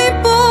beautiful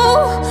people.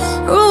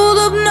 Rolled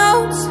up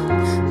notes,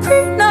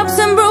 prenups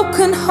and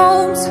broken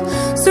homes,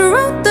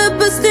 surrounded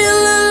but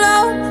still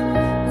alone.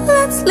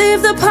 Let's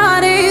leave the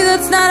party,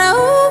 that's not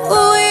who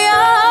we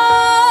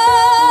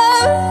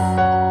are.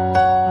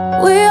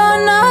 We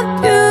are not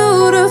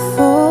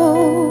beautiful.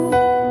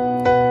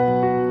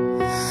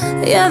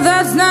 Yeah,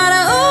 that's not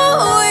who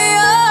we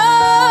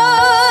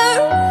are.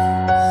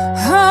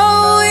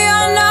 Oh, we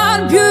are not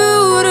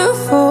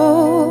beautiful.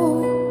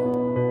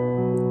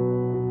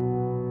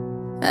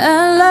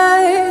 LA,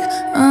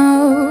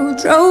 oh,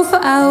 drove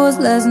for hours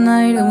last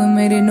night and we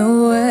made it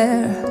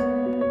nowhere.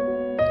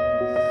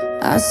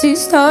 I see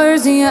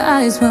stars in your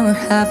eyes when we're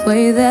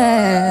halfway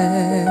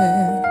there.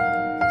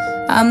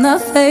 I'm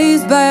not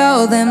fazed by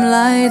all them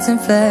lights and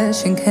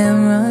flashing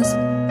cameras,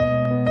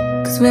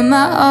 'cause with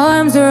my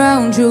arms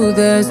around you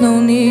there's no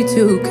need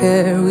to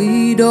care.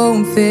 We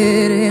don't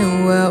fit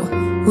in well,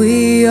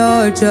 we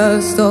are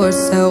just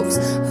ourselves.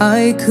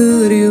 I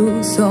could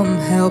use some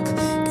help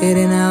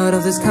getting out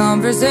of this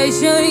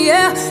conversation.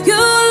 Yeah,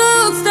 you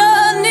look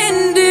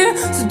stunning, dear,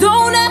 so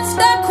don't ask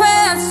that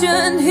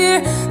question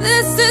here.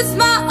 This is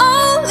my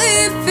only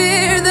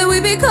fear, that we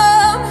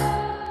become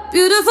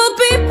beautiful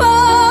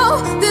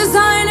people,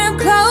 designer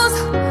clothes,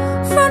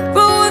 front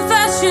row of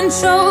fashion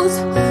shows.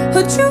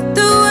 What you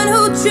do and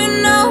who you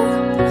know,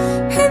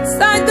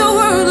 inside the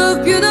world of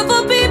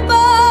beautiful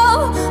people.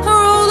 A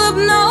roll of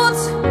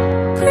notes,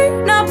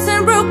 prenups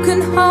and broken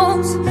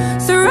homes,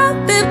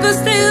 surrounded but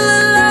still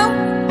alone.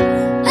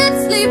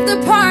 Let's leave the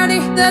party,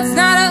 that's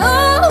not who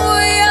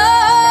we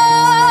are.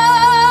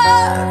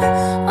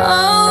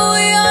 Oh,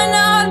 we are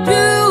not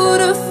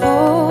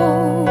beautiful.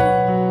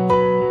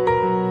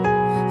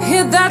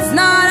 Yeah, that's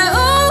not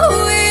who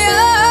we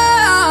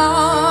are.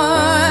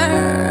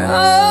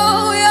 Oh,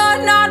 we are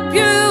not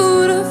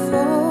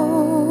beautiful.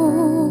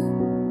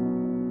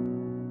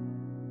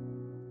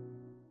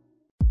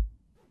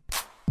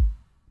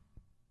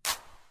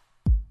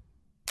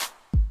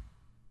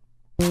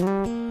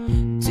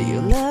 Do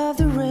you love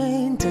the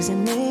rain? Does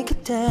it make you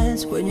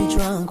dance when you're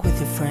drunk with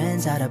your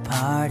friends at a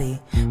party?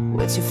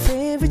 What's your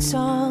favorite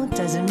song?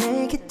 Does it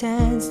make you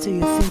dance? Do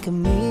you think of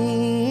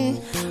me?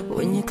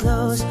 When you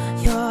close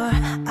your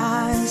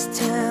eyes,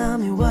 tell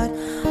me, what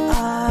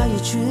are you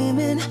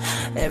dreaming?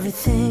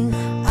 Everything,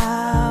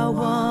 I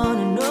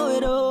wanna know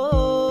it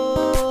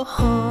all.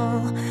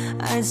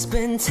 I'd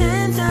spend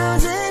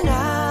 10,000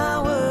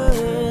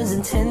 hours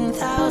and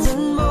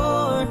 10,000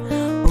 more.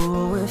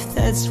 Oh, if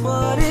that's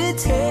what it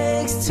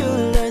takes to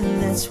learn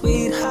that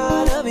sweet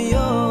heart of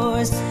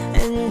yours.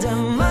 And I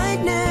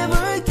might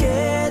never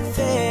get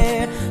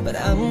there, but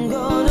I'm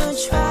gonna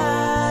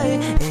try.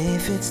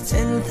 If it's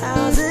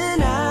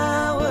 10,000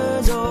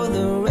 hours or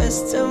the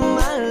rest of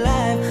my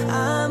life,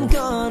 I'm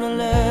gonna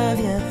love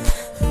you.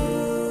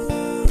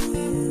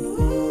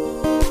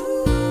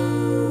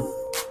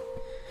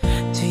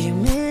 Do you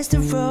miss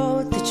the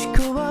road that you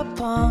grew up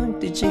on?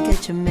 Did you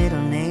get your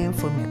middle name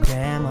from your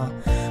grandma?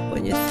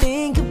 When you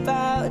think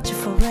about you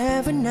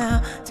forever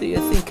now, do you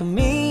think of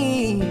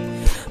me?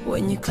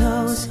 When you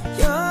close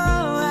your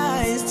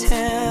eyes,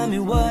 tell me,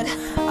 what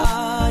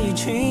are you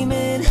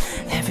dreaming?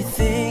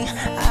 Everything,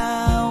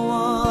 I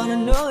wanna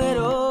know it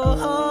all.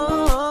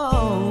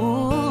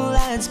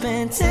 I'd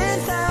spend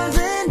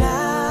 10,000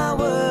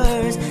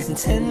 hours and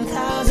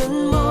 10,000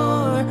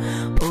 more.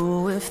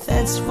 Oh, if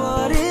that's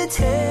what it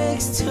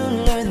takes to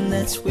learn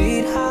that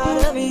sweet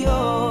heart of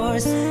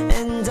yours.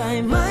 And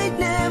I might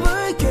never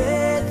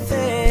get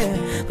there,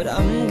 but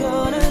I'm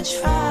gonna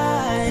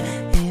try.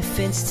 If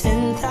it's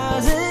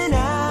 10,000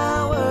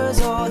 hours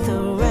or the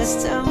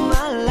rest of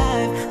my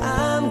life,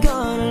 I'm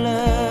gonna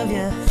love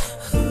you.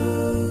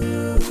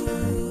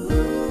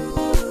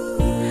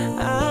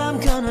 I'm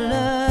gonna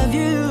love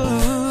you.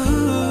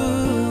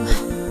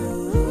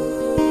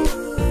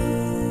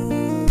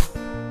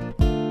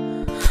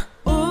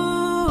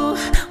 Ooh,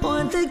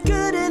 want the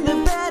good and the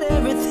bad,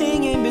 everything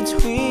in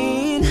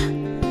between.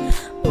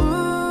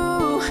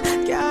 Ooh,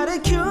 gotta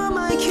cure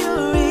my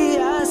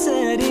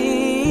curiosity.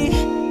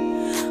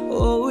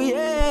 Oh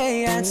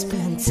yeah, I'd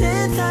spend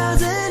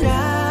 10,000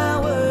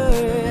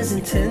 hours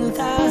and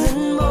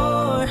 10,000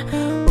 more.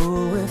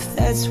 Oh, if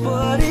that's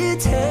what it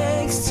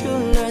takes to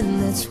learn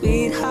that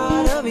sweet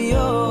heart of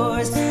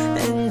yours.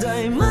 And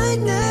I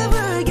might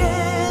never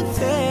get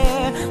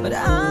there, but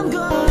I'm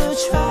gonna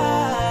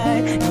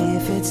try.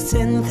 If it's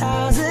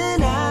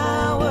 10,000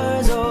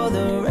 hours or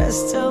the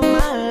rest of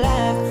my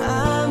life,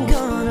 I'm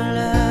gonna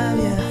love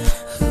you.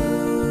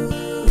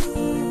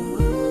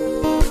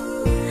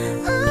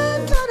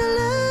 I'm gonna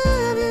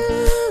love you.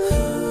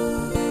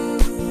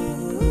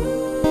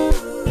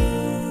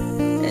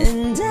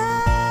 And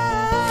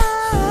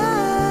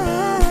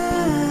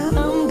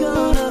I'm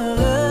gonna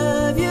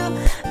love you.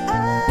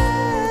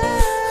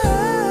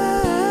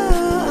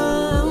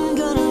 I'm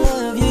gonna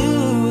love you.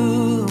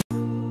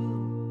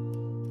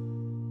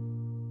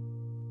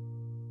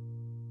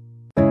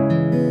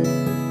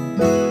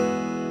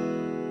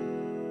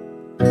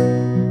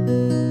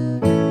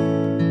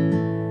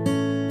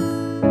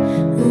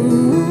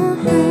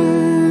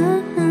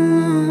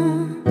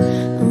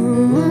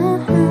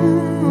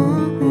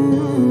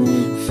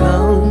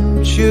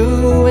 Found you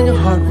when your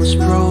heart was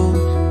broke.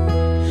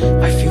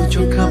 I filled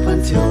your cup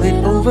until it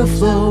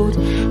overflowed.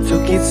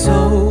 Took it so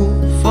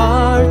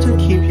far to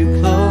keep you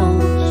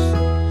close.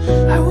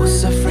 I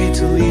was afraid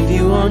to leave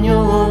you on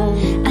your own.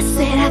 I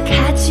said I'd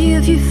catch you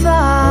if you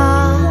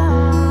fall,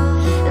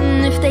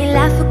 and if they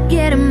laugh,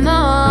 forget them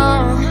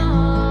all.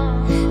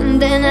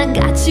 And then I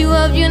got you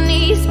off your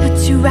knees, put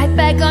you right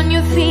back on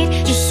your feet,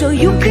 just so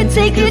you could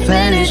take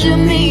advantage of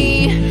me.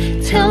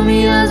 Tell me,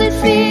 how's it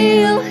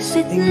feel,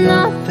 sitting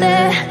up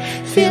there,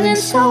 feeling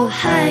so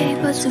high,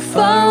 but too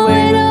far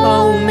away to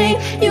hold me.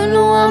 You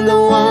know I'm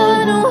the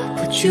one who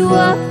put you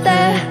up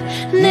there,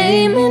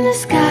 name in the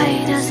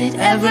sky. Does it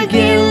ever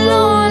get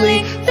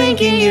lonely,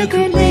 thinking you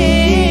could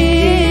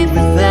live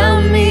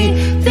without me,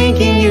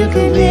 thinking you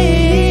could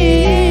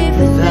live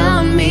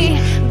without me?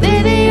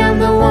 Baby, I'm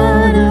the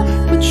one who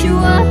put you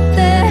up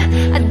there,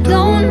 I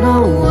don't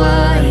know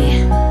why,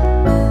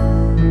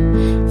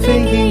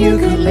 thinking you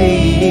could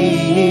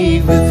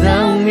live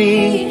without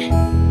me,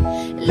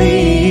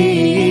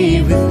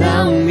 live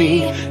without me.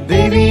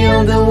 Baby,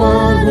 I'm the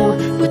one who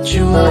put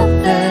you up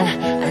there,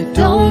 I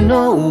don't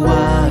know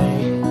why.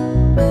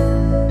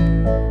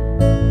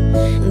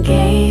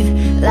 Gave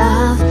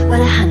love but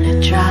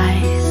 100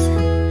 tries,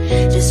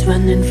 just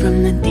running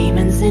from the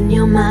demons in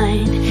your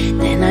mind.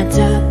 Then I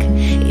took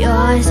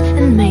yours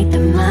and made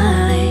them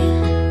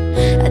mine.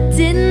 I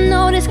didn't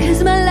notice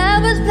cause my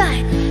love was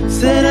blind.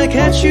 Said I'd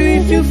catch you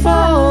if you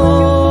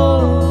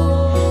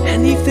fall,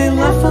 and if they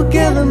laugh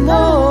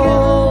forevermore.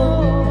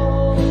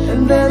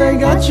 And then I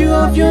got you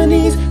off your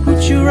knees,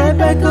 put you right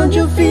back on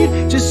your feet,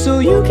 just so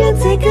you can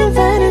take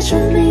advantage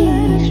of me.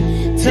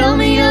 Tell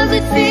me how's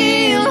it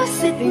feel,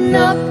 sitting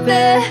up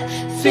there,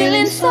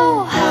 feeling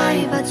so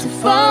high, but too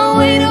far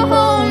away to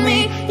hold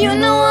me. You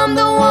know I'm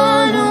the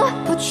one who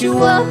put you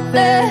up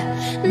there,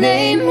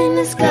 name in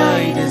the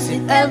sky. Does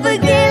it ever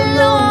get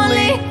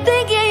lonely,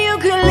 thinking you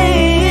could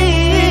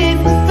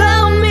live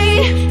without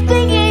me,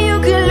 thinking you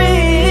could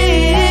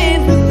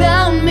live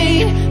without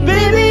me?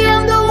 Baby,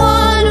 I'm the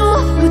one who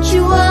put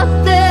you up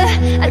there,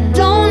 I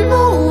don't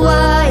know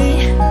why,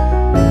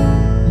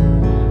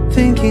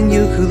 thinking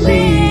you could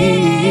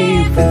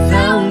live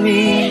without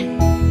me,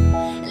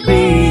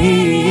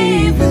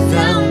 live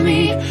without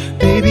me.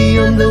 Baby,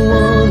 I'm the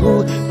one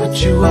who put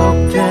you up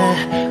there,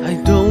 I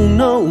don't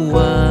know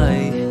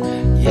why,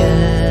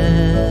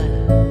 yeah.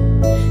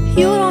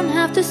 You don't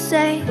have to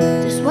say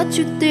just what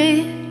you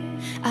did,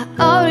 I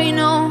already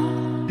know.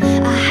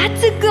 I had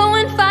to go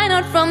and find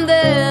out from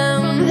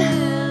them.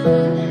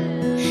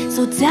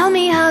 So tell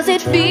me how's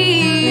it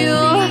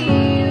feel,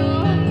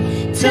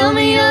 tell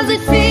me how's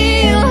it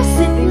feel,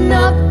 sitting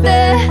up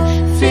there,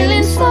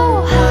 feeling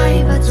so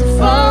high, but too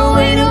far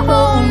away to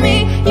hold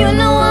me. You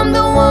know I'm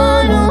the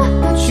one who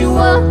put you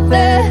up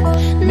there,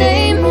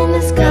 name in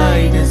the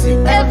sky. Does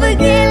it ever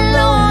get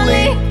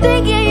lonely,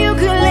 thinking you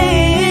could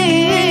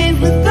live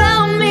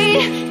without me,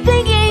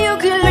 thinking you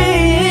could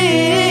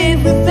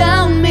live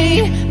without me?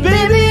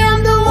 Baby,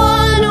 I'm the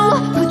one who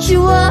put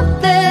you up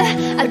there,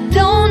 I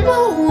don't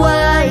know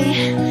why,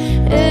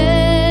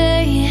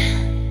 hey.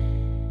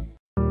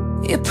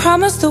 You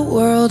promised the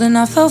world and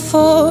I fell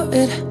for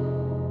it.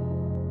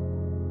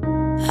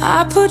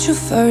 I put you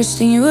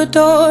first and you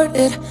adored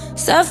it.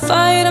 Set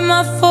fire to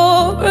my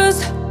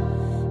forest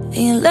and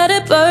you let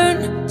it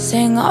burn.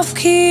 Sang off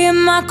key in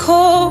my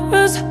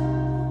chorus,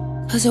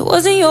 cause it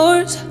wasn't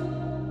yours.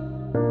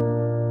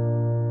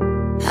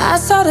 I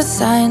saw the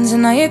signs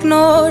and I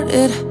ignored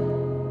it.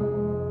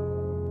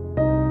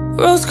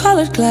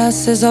 Rose-colored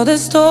glasses all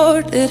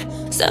distorted.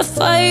 Set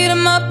fire to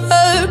my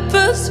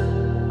purpose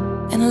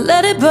and I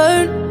let it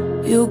burn.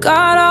 You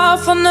got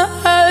off on the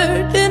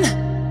hurting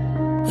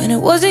when it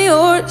wasn't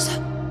yours,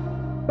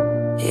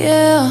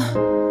 yeah.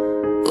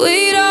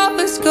 We'd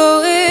always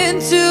go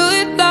into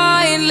it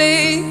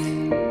blindly.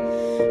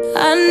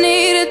 I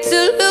needed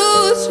to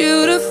lose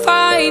you to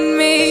find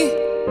me.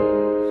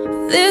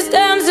 This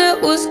dancer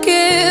was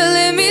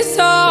killing me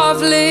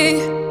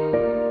softly.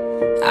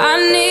 I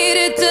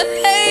needed to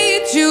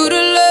hate you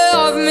to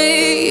love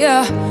me,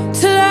 yeah.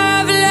 To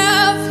love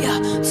ya,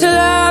 to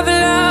love ya,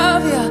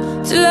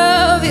 to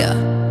love ya.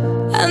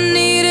 I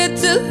needed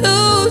to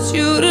lose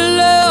you to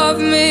love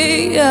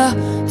me, yeah.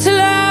 To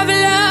love ya,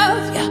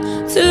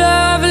 to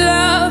love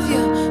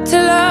ya, to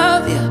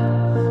love ya.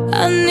 I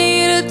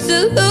needed to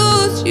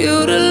lose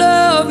you to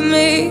love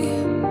me.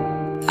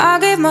 I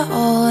gave my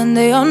all and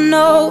they all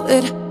know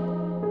it.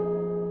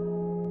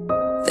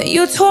 Then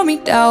you tore me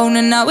down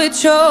and now it's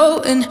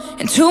showing.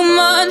 In 2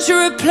 months you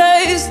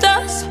replaced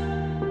us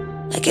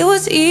like it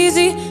was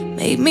easy.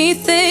 Made me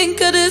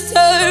think I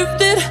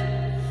deserved it.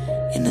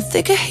 In the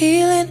thick of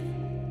healing,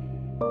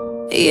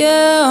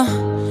 yeah.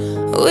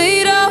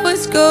 We'd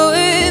always go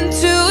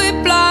into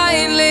it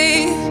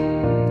blindly.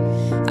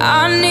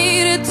 I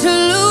needed to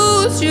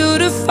lose you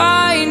to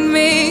find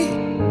me.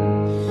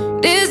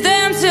 This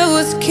dancer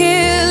was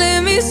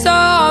killing me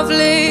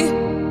softly.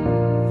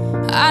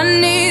 I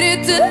needed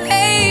to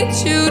hate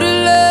you to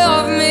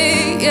love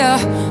me, yeah.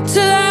 To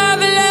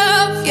love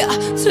ya,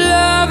 to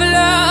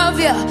love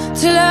ya,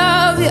 to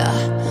love ya.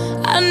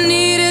 I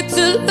needed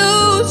to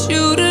lose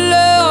you to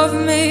love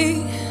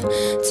me.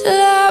 To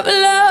love ya,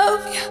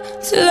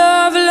 to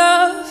love ya,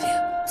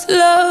 to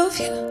love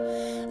ya.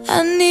 I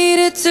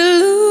needed to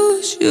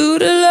lose you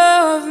to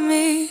love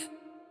me.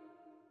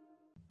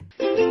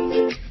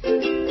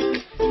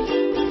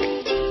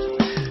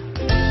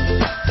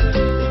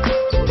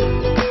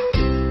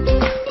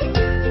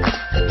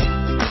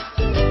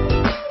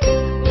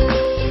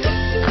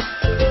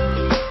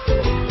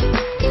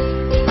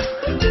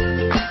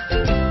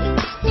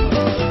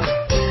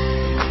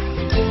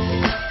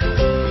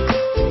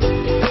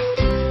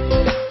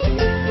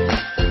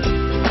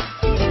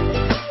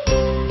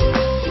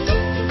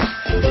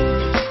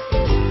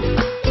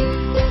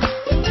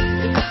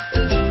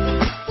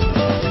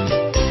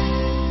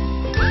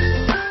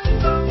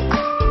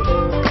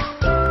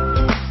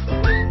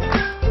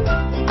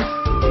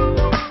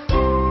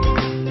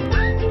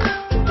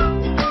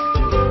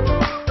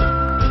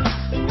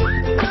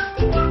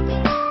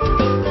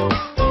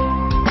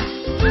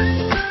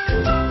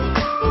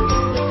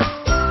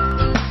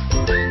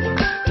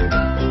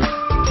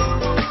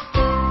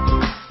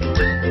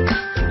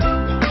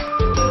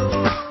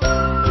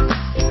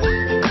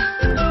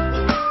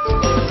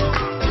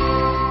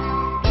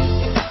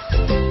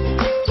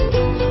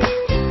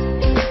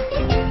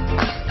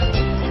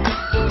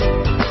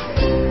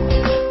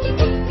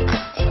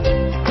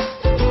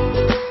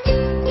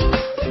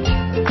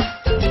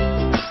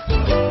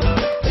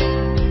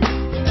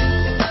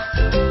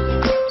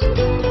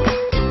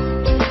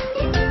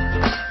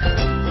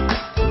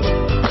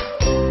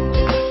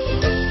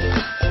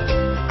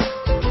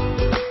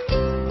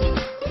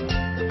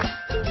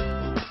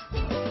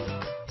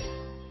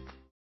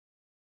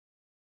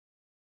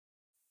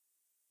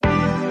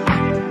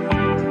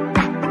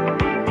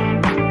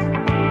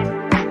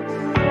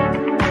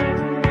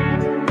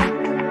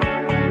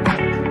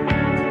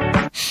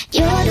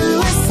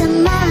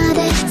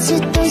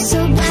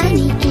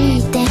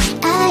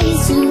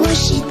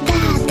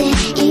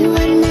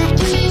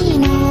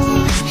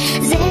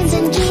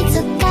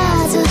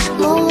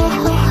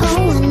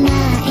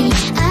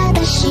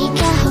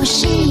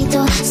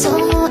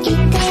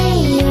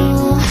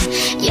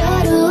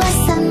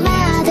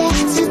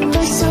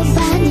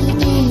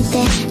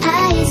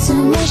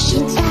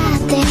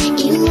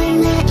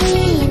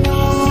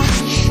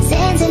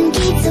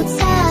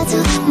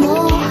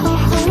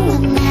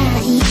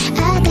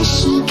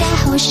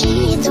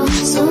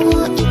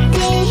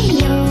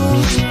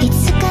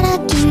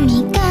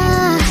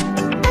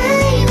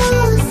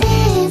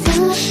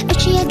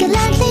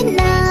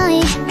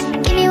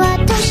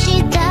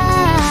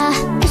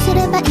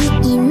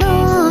 ない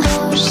の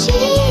教え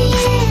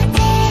て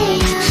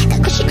よ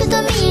隠しく飛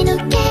び抜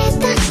け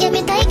たや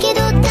めたいけど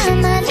た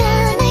まらな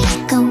い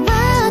変わ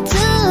続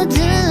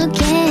け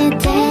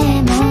て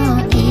も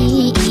い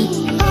い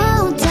お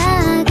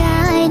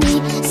互いに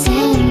責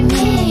め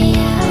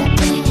合っ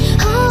て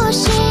欲し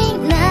い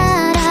な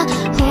ら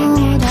ほ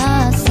ら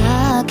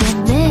叫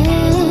べ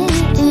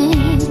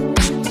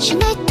し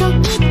ないとい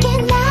け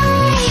な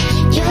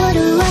い夜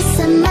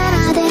朝ま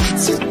で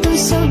ずっと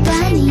そ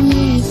ばに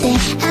いて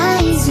合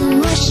図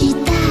をし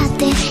たっ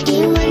て言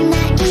わな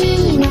い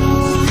の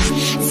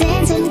全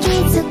然気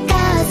づか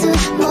ず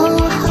もう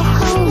頬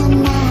は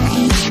な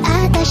い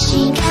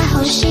私が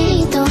欲し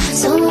いと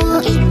そう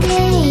言って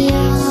よ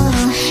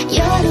夜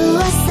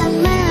朝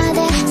まで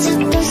ず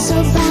っとそ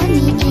ばに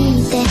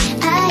いて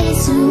合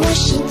図をし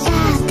た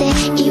って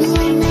言わ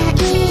な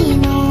い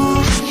の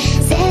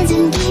全然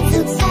気づ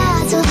か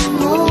ず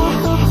もう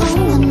頬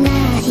はな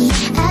い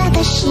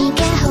私が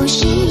欲し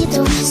い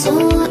とそう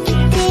言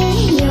って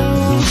よ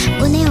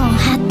胸を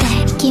張って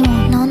息を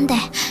飲んで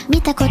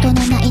見たことの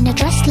ないの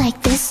Just like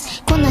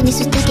this こんなに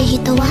素敵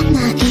人は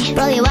ない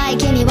Really why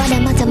君はで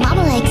また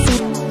Mama likes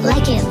it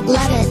Like it, love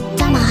it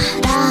たまら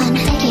ん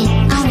Take it,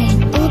 I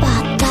mean 奪っ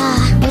た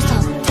With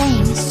all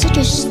things 集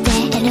中し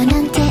ている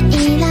なんて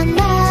いらな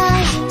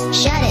い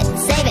Shut it,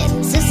 save it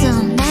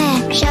進め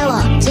シャ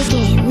ワー時期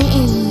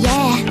に Yeah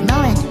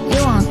Knowing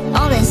you want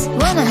all this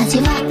Woman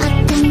始まっ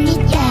てみ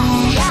て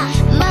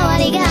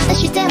周りが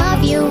私で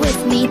Love you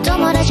with me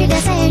友達が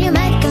Say you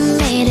might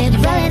commit it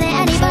Really で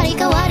anybody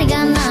変わり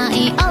がな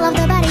い All of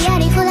the body あ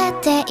りふれ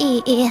てい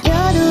い夜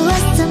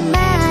朝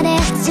まで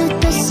ずっ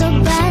とそば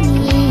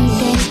にい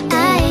て合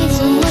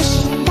図をし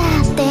た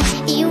って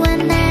言わな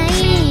い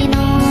の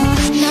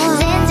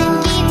全然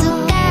気づ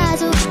か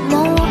ずも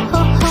う頬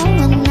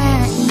はな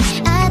い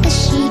私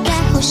が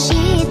欲し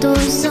いと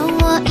そう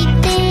言っ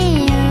て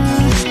よ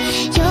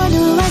夜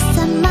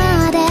朝ま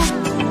で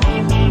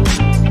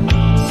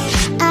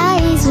合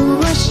図を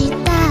し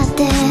たって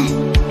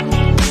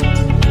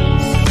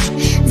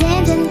全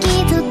然気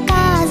づか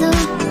ず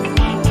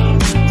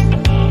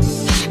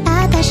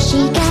私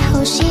が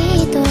欲し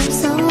いと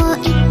そう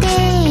言って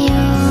よ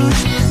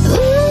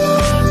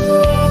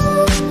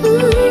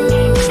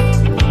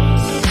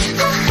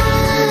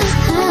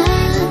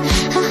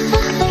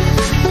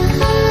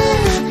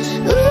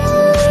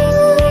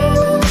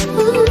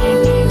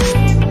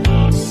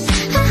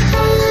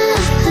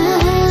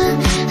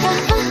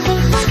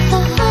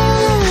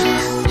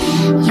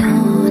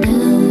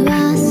夜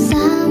朝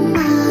ま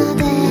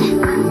で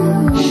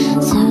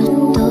ずっ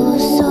と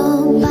そ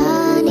ば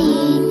に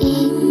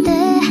いて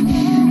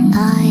合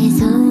図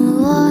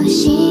をし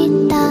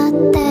たっ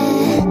て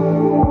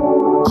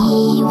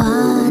言わ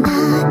な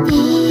い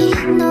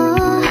の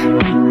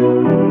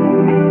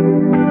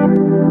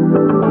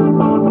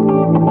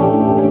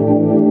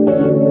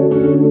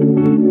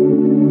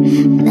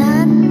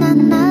なな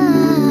な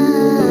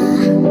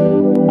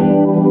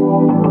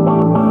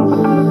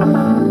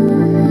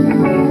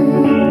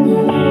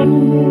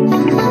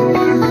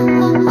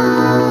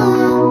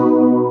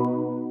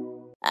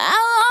I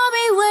love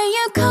it when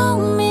you call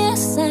me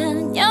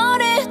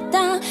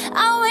SENORITA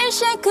I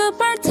wish I could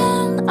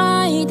pretend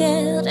I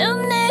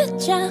didn't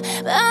need ya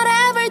But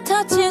every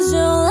touch is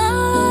your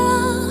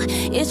love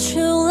It's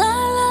true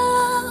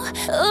love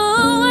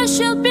Ooh, I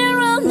should be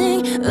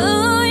running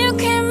Ooh, you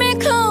keep me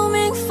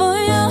coming for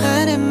you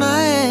And in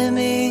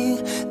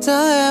Miami, the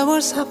air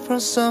was hot from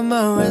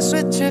summer and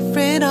sweet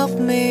free of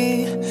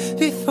me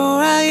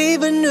before I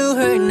even knew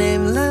her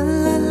name. La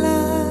la la,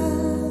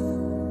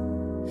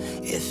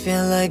 it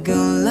felt like a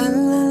la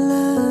la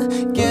la,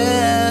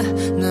 yeah.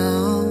 No,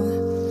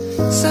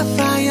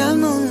 sapphire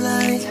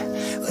moonlight,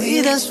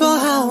 we danced for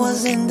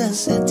hours in the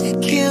sun,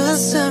 tequila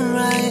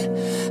sunrise.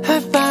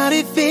 Her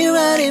body feel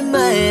right in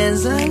my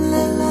hands. La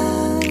la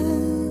la,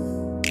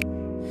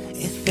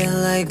 it felt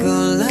like a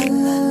la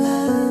la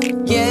la,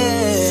 yeah.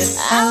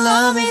 I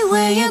love it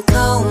when you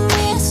call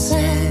me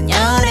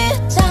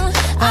SENORITA.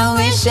 I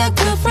wish I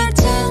could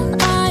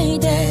pretend I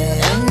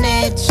didn't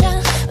need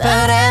ya,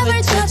 but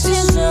every touch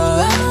is your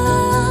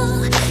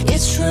love.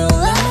 It's true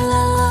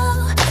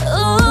love.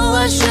 Ooh,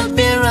 I should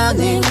be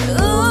running.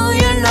 Ooh,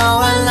 you know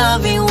I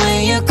love it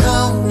when you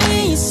call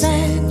me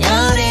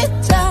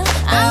SENORITA.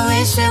 I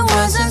wish it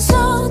wasn't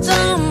so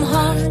damn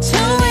hard to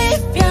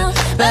leave ya,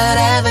 but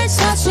every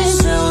touch is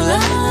true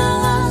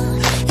love.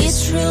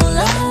 It's true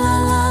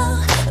love.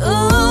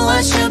 Ooh,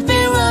 I should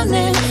be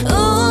running.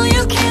 Ooh,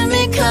 you keep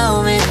me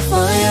coming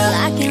for you.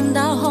 Like in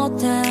the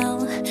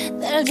hotel,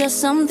 there's just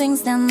some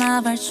things that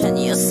never change.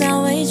 You say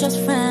we just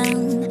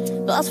friends,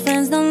 but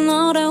friends don't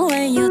know the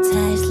way you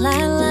taste. La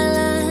la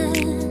la.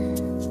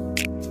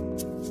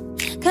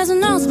 Cause I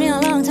know it's been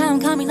a long time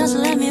coming,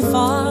 doesn't let me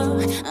fall.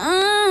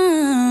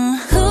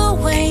 Who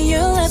when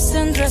your lips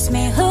and dress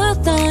me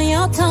hooked on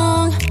your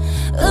tongue.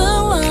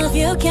 Ooh, if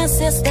you can't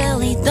sit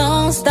steadily,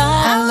 don't stop.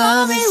 I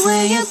love it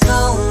when you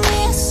call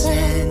me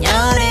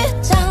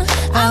SENORITA.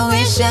 I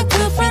wish I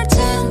could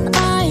pretend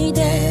I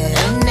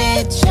didn't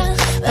need ya,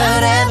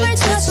 but every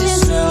touch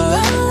is true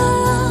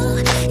love.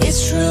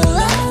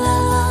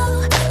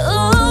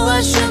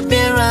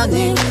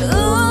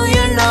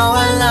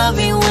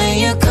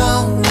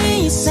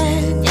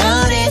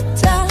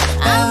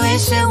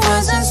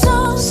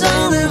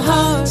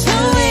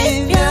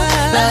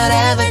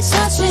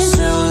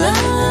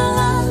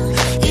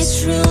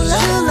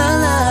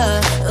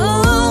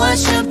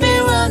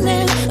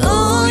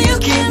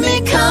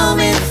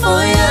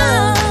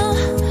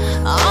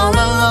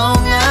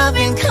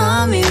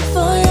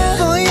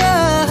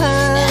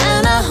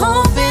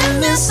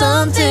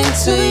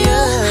 to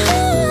you.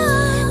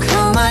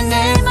 Call my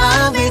name,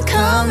 I'll be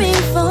coming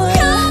for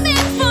you.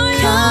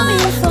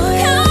 Coming for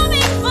you.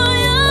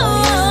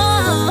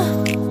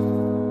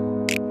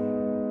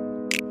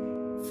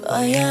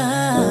 For you.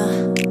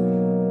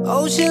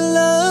 Oh, she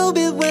love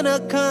it when I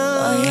come.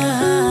 Oh yeah.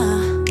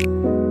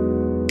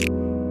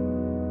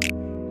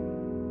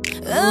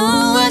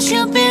 Oh, I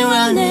should be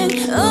running.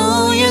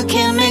 Oh, you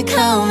keep me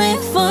coming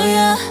for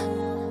you.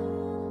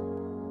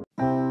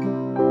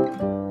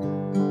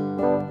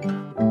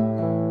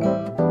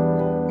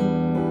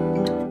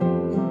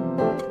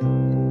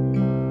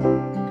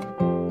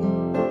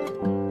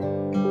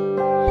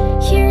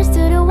 Here's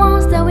to the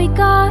ones that we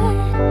got.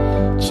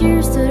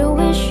 Cheers to the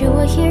wish you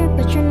were here,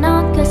 but you're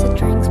not. Cause the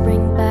drinks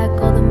bring back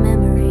all the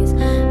memories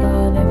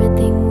of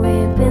everything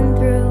we've been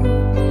through.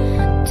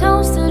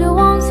 Toast to the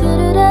ones here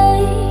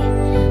today.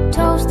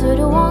 Toast to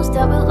the ones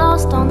that we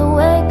lost on the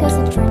way. Cause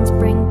the drinks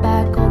bring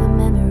back all the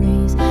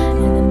memories,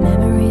 and the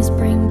memories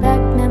bring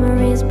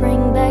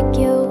back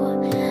you.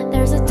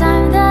 There's a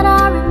time that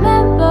I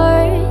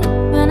remember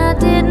when I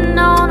didn't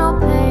know no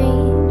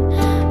pain,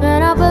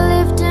 when I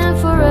believed in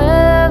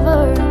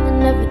forever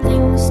and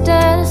everything would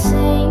stay the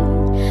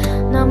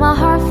same. Now my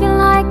heart feel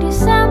like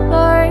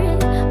December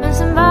when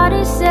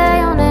somebody say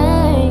your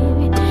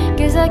name.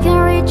 Cause I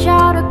can't reach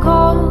out to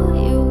call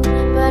you,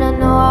 but I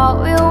know I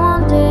will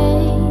one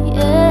day,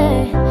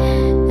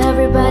 yeah.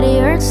 Everybody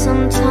hurts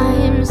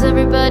sometimes,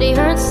 everybody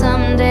hurts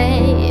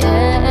someday,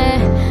 yeah.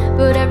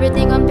 But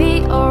everything gon'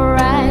 be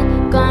alright.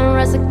 Gonna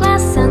raise a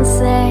glass and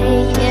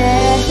say,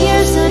 yeah.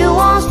 Here's to the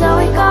ones that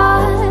we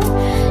got.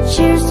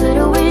 Cheers to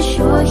the wish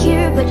you were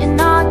here, but you're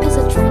not. Cause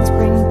the drinks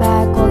bring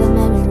back all the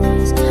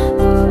memories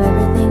of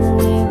everything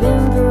we've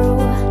been through.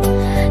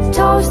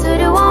 Toast to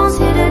the ones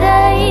here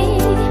today.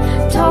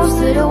 Toast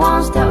to the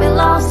ones that we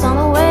lost on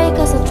the way.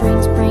 Cause the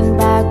drinks bring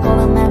back all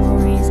the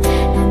memories,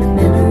 and the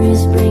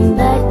memories bring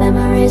back you.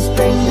 Memories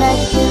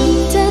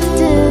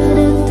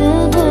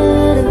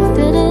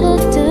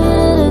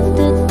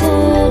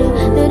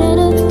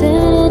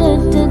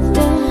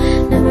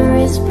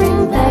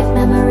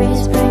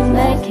bring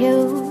back you.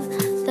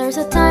 There's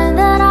a time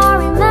that I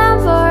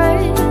remember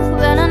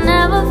when I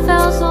never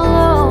felt so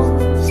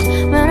lost.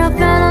 When I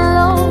felt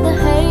alone, the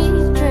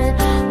hatred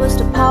was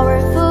too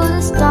powerful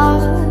to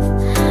stop.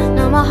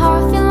 Now my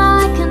heart feel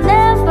like an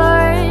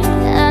ember,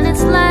 and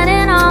it's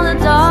lighting on the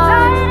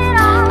dark.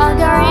 I'll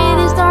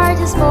carry these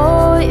torches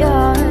for you,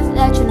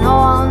 that you know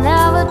I'll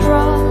never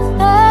drop.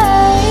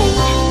 Hey.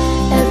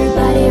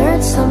 Everybody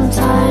hurts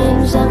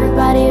sometimes,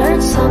 everybody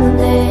hurts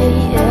someday,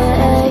 yeah.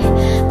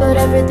 But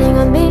everything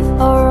will be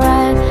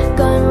alright.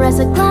 Go and raise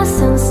a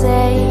glass and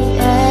say,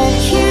 yeah.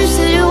 Here's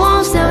to the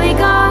ones that we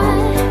got.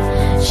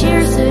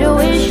 Cheers to the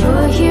wish you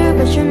were here,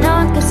 but you're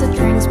not. Cause the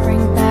drinks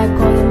bring back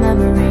all the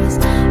memories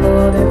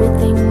of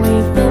everything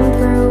we've been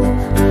through.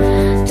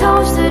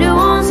 Toast to the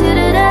ones here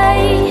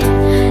today.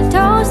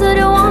 Toast to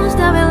the ones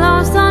that we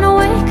lost on the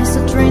way. Cause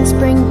the drinks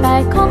bring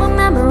back all the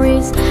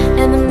memories,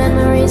 and the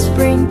memories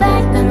bring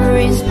back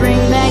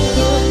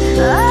you.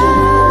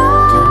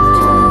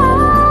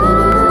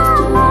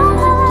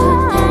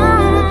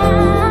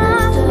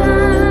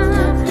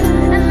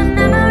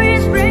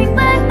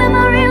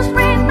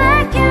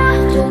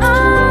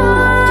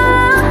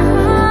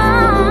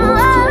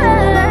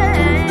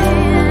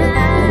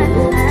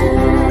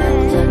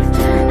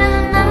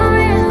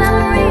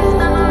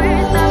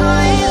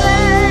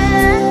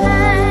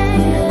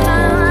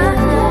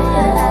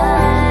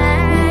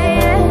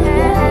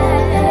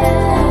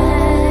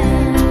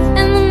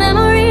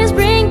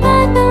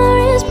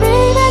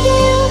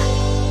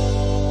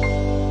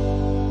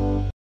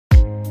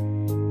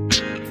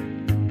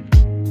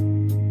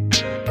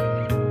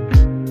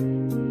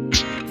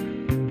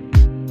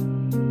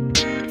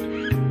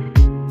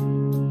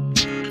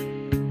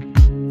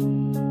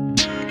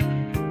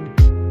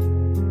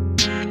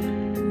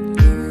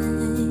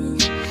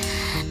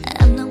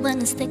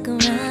 gonna stick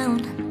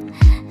around.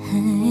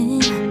 Hey,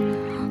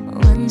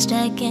 one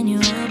strike and you're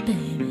up,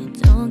 baby.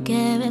 Don't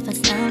care if I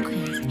sound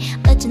crazy,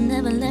 but you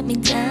never let me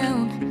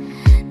down.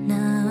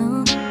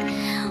 No,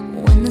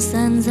 when the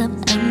sun's up,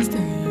 I'm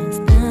staying.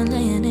 Still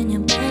laying in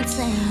your bed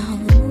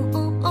saying, ooh,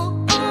 ooh,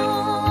 ooh,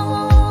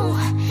 ooh.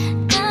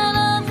 Got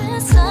all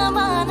this time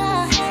on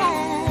our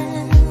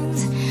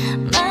hands.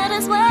 Might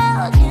as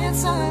well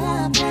cancel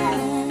our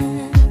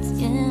plans.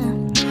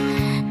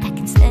 Yeah, I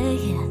can stay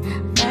here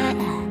for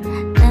a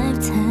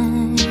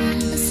lifetime.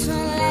 So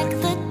lock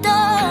the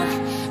door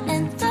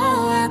and throw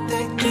out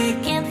the key.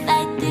 Can't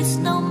fight this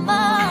no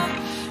more.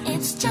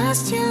 It's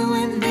just you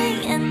and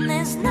me, and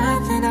there's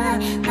nothing I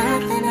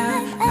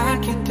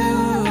can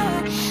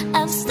do.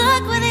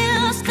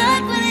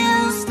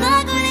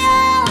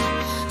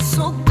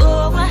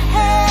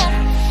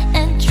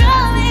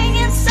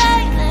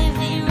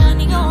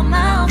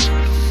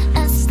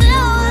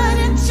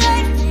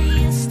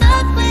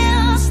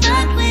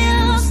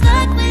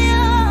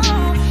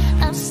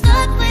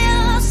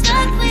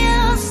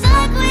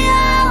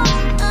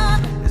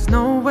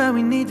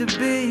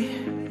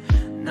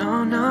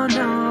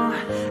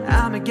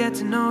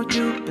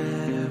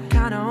 better.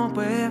 Kinda hope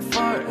we're here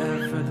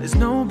forever. There's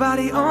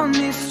nobody on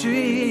this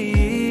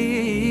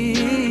street.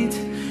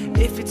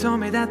 If you told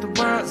me that the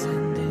world's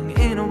ending,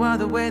 ain't no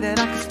other way that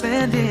I could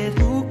spend it.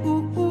 Ooh,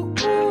 ooh, ooh,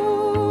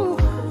 ooh.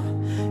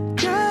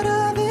 Got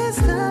all this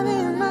time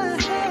in my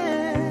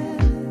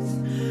hands,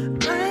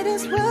 might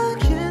as well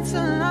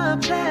cancel our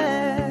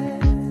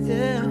plans.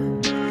 Yeah,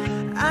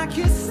 I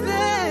could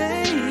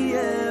stay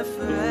here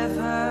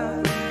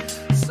forever.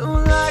 So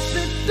lock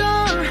the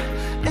door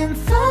and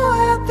throw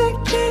out the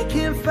key.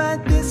 Can't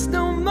fight this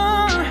no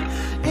more.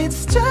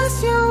 It's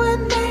just you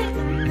and me,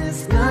 and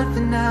there's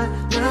nothing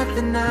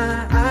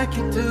I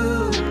can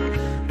do.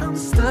 I'm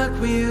stuck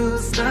with you,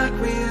 stuck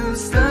with you,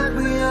 stuck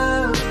with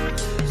you.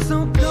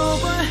 So go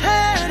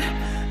ahead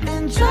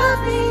and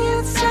drive me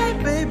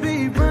insane,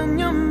 baby, run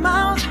your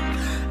mouth.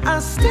 I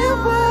still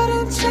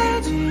wouldn't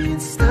change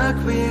it. Stuck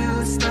with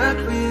you, stuck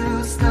with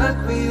you, stuck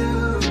with you.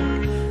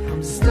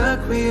 I'm stuck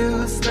with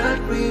you, stuck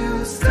with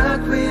you,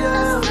 stuck with you.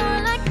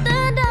 Lock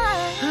the door,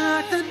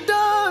 Lock the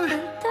door.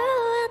 throw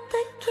out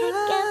the key.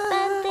 Can't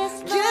fight this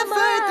no Can't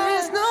fight more.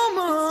 this no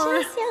more.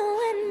 It's just you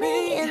and me,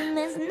 and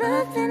there's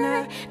nothing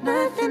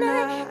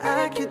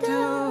I can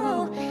do.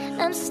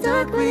 I'm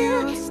stuck with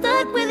you,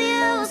 stuck with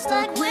you,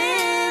 stuck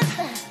with.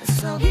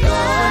 So go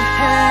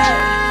ahead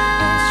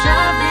and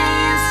drive me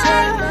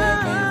insane,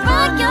 baby,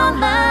 run your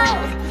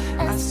mouth.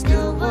 I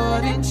still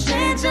wouldn't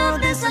change all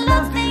this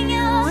loving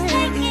you,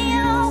 hating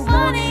you,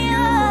 wanting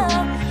you.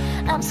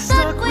 I'm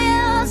stuck with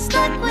you,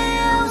 stuck with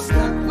you,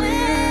 stuck with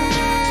you.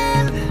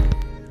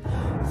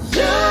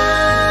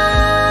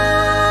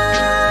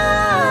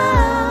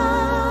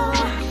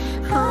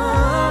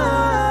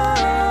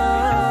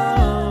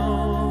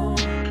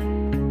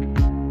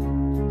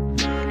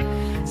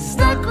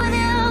 Stuck with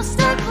you,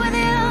 stuck with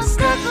you,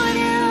 stuck with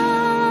you.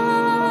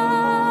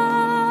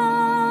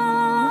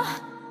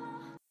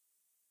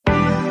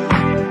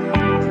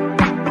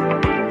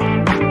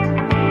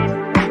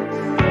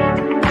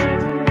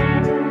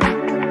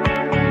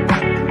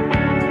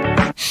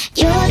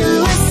夜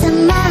朝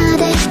ま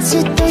でず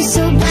っとそ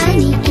ば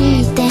にい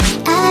て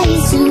合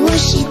図を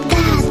した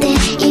って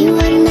言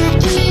わない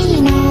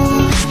の。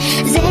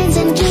全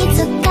然気づ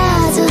か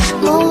ず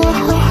もう方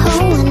法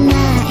はな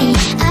い。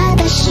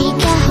私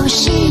が欲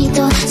しいと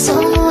そ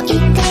う言っ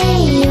て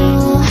よ。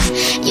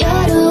夜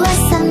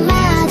朝ま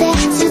で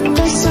ずっと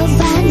そ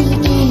ばに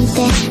いて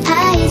合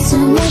図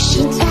をし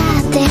た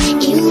って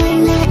言わな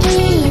い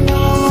の。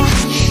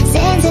全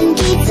然気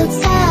づ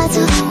かず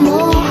も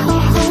う方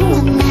法は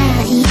な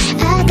い。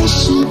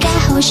私が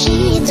欲し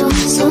いと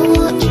そう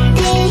言って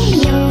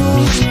よ。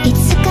い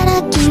つから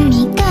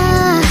君が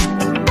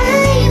愛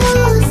を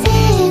せ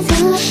ず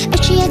打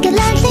ち明けら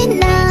れ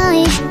ない。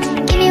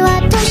君は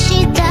どう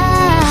した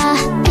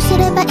どうす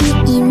ればい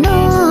いの。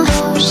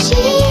教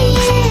え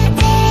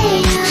て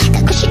よ。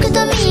隠しく飛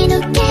び抜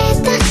け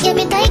たや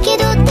めたいけ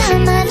どた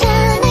まら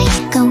ない。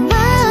変わ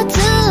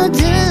続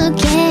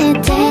け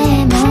て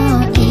も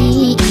い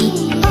い。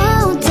お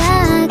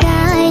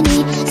互いに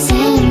責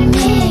め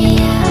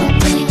合っ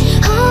て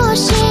欲し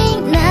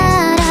いな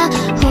ら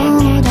ほ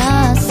ら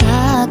叫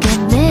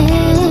べ。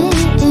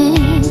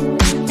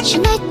し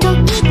ないとい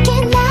け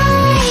な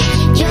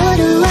い。夜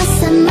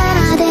朝ま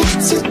で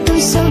ずっと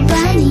そば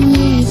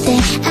にいて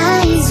合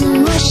図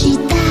をし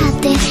たっ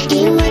て言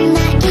わな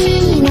い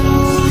の。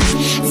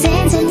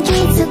全然気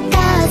づか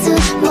ず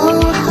も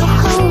う方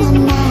法はな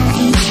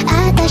い。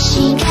私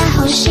が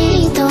欲し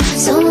いと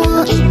そう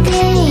言って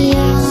よ。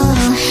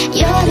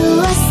夜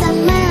朝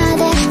まで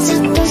ず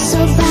っとそ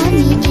ばに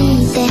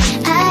いて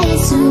合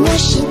図を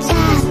した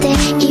って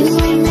言わ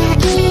な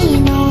い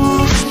の。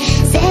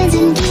全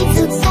然気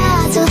づか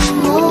ず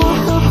もう方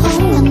法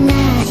はな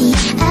い。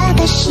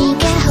私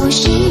が欲し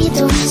いと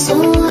そう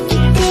言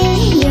って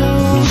よ。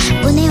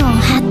胸を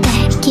張って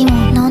息を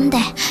飲んで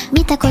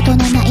見たことの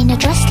ないの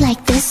just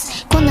like this。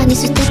こんなに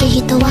素敵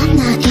人は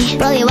ない。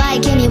Really why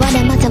君は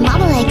黙っ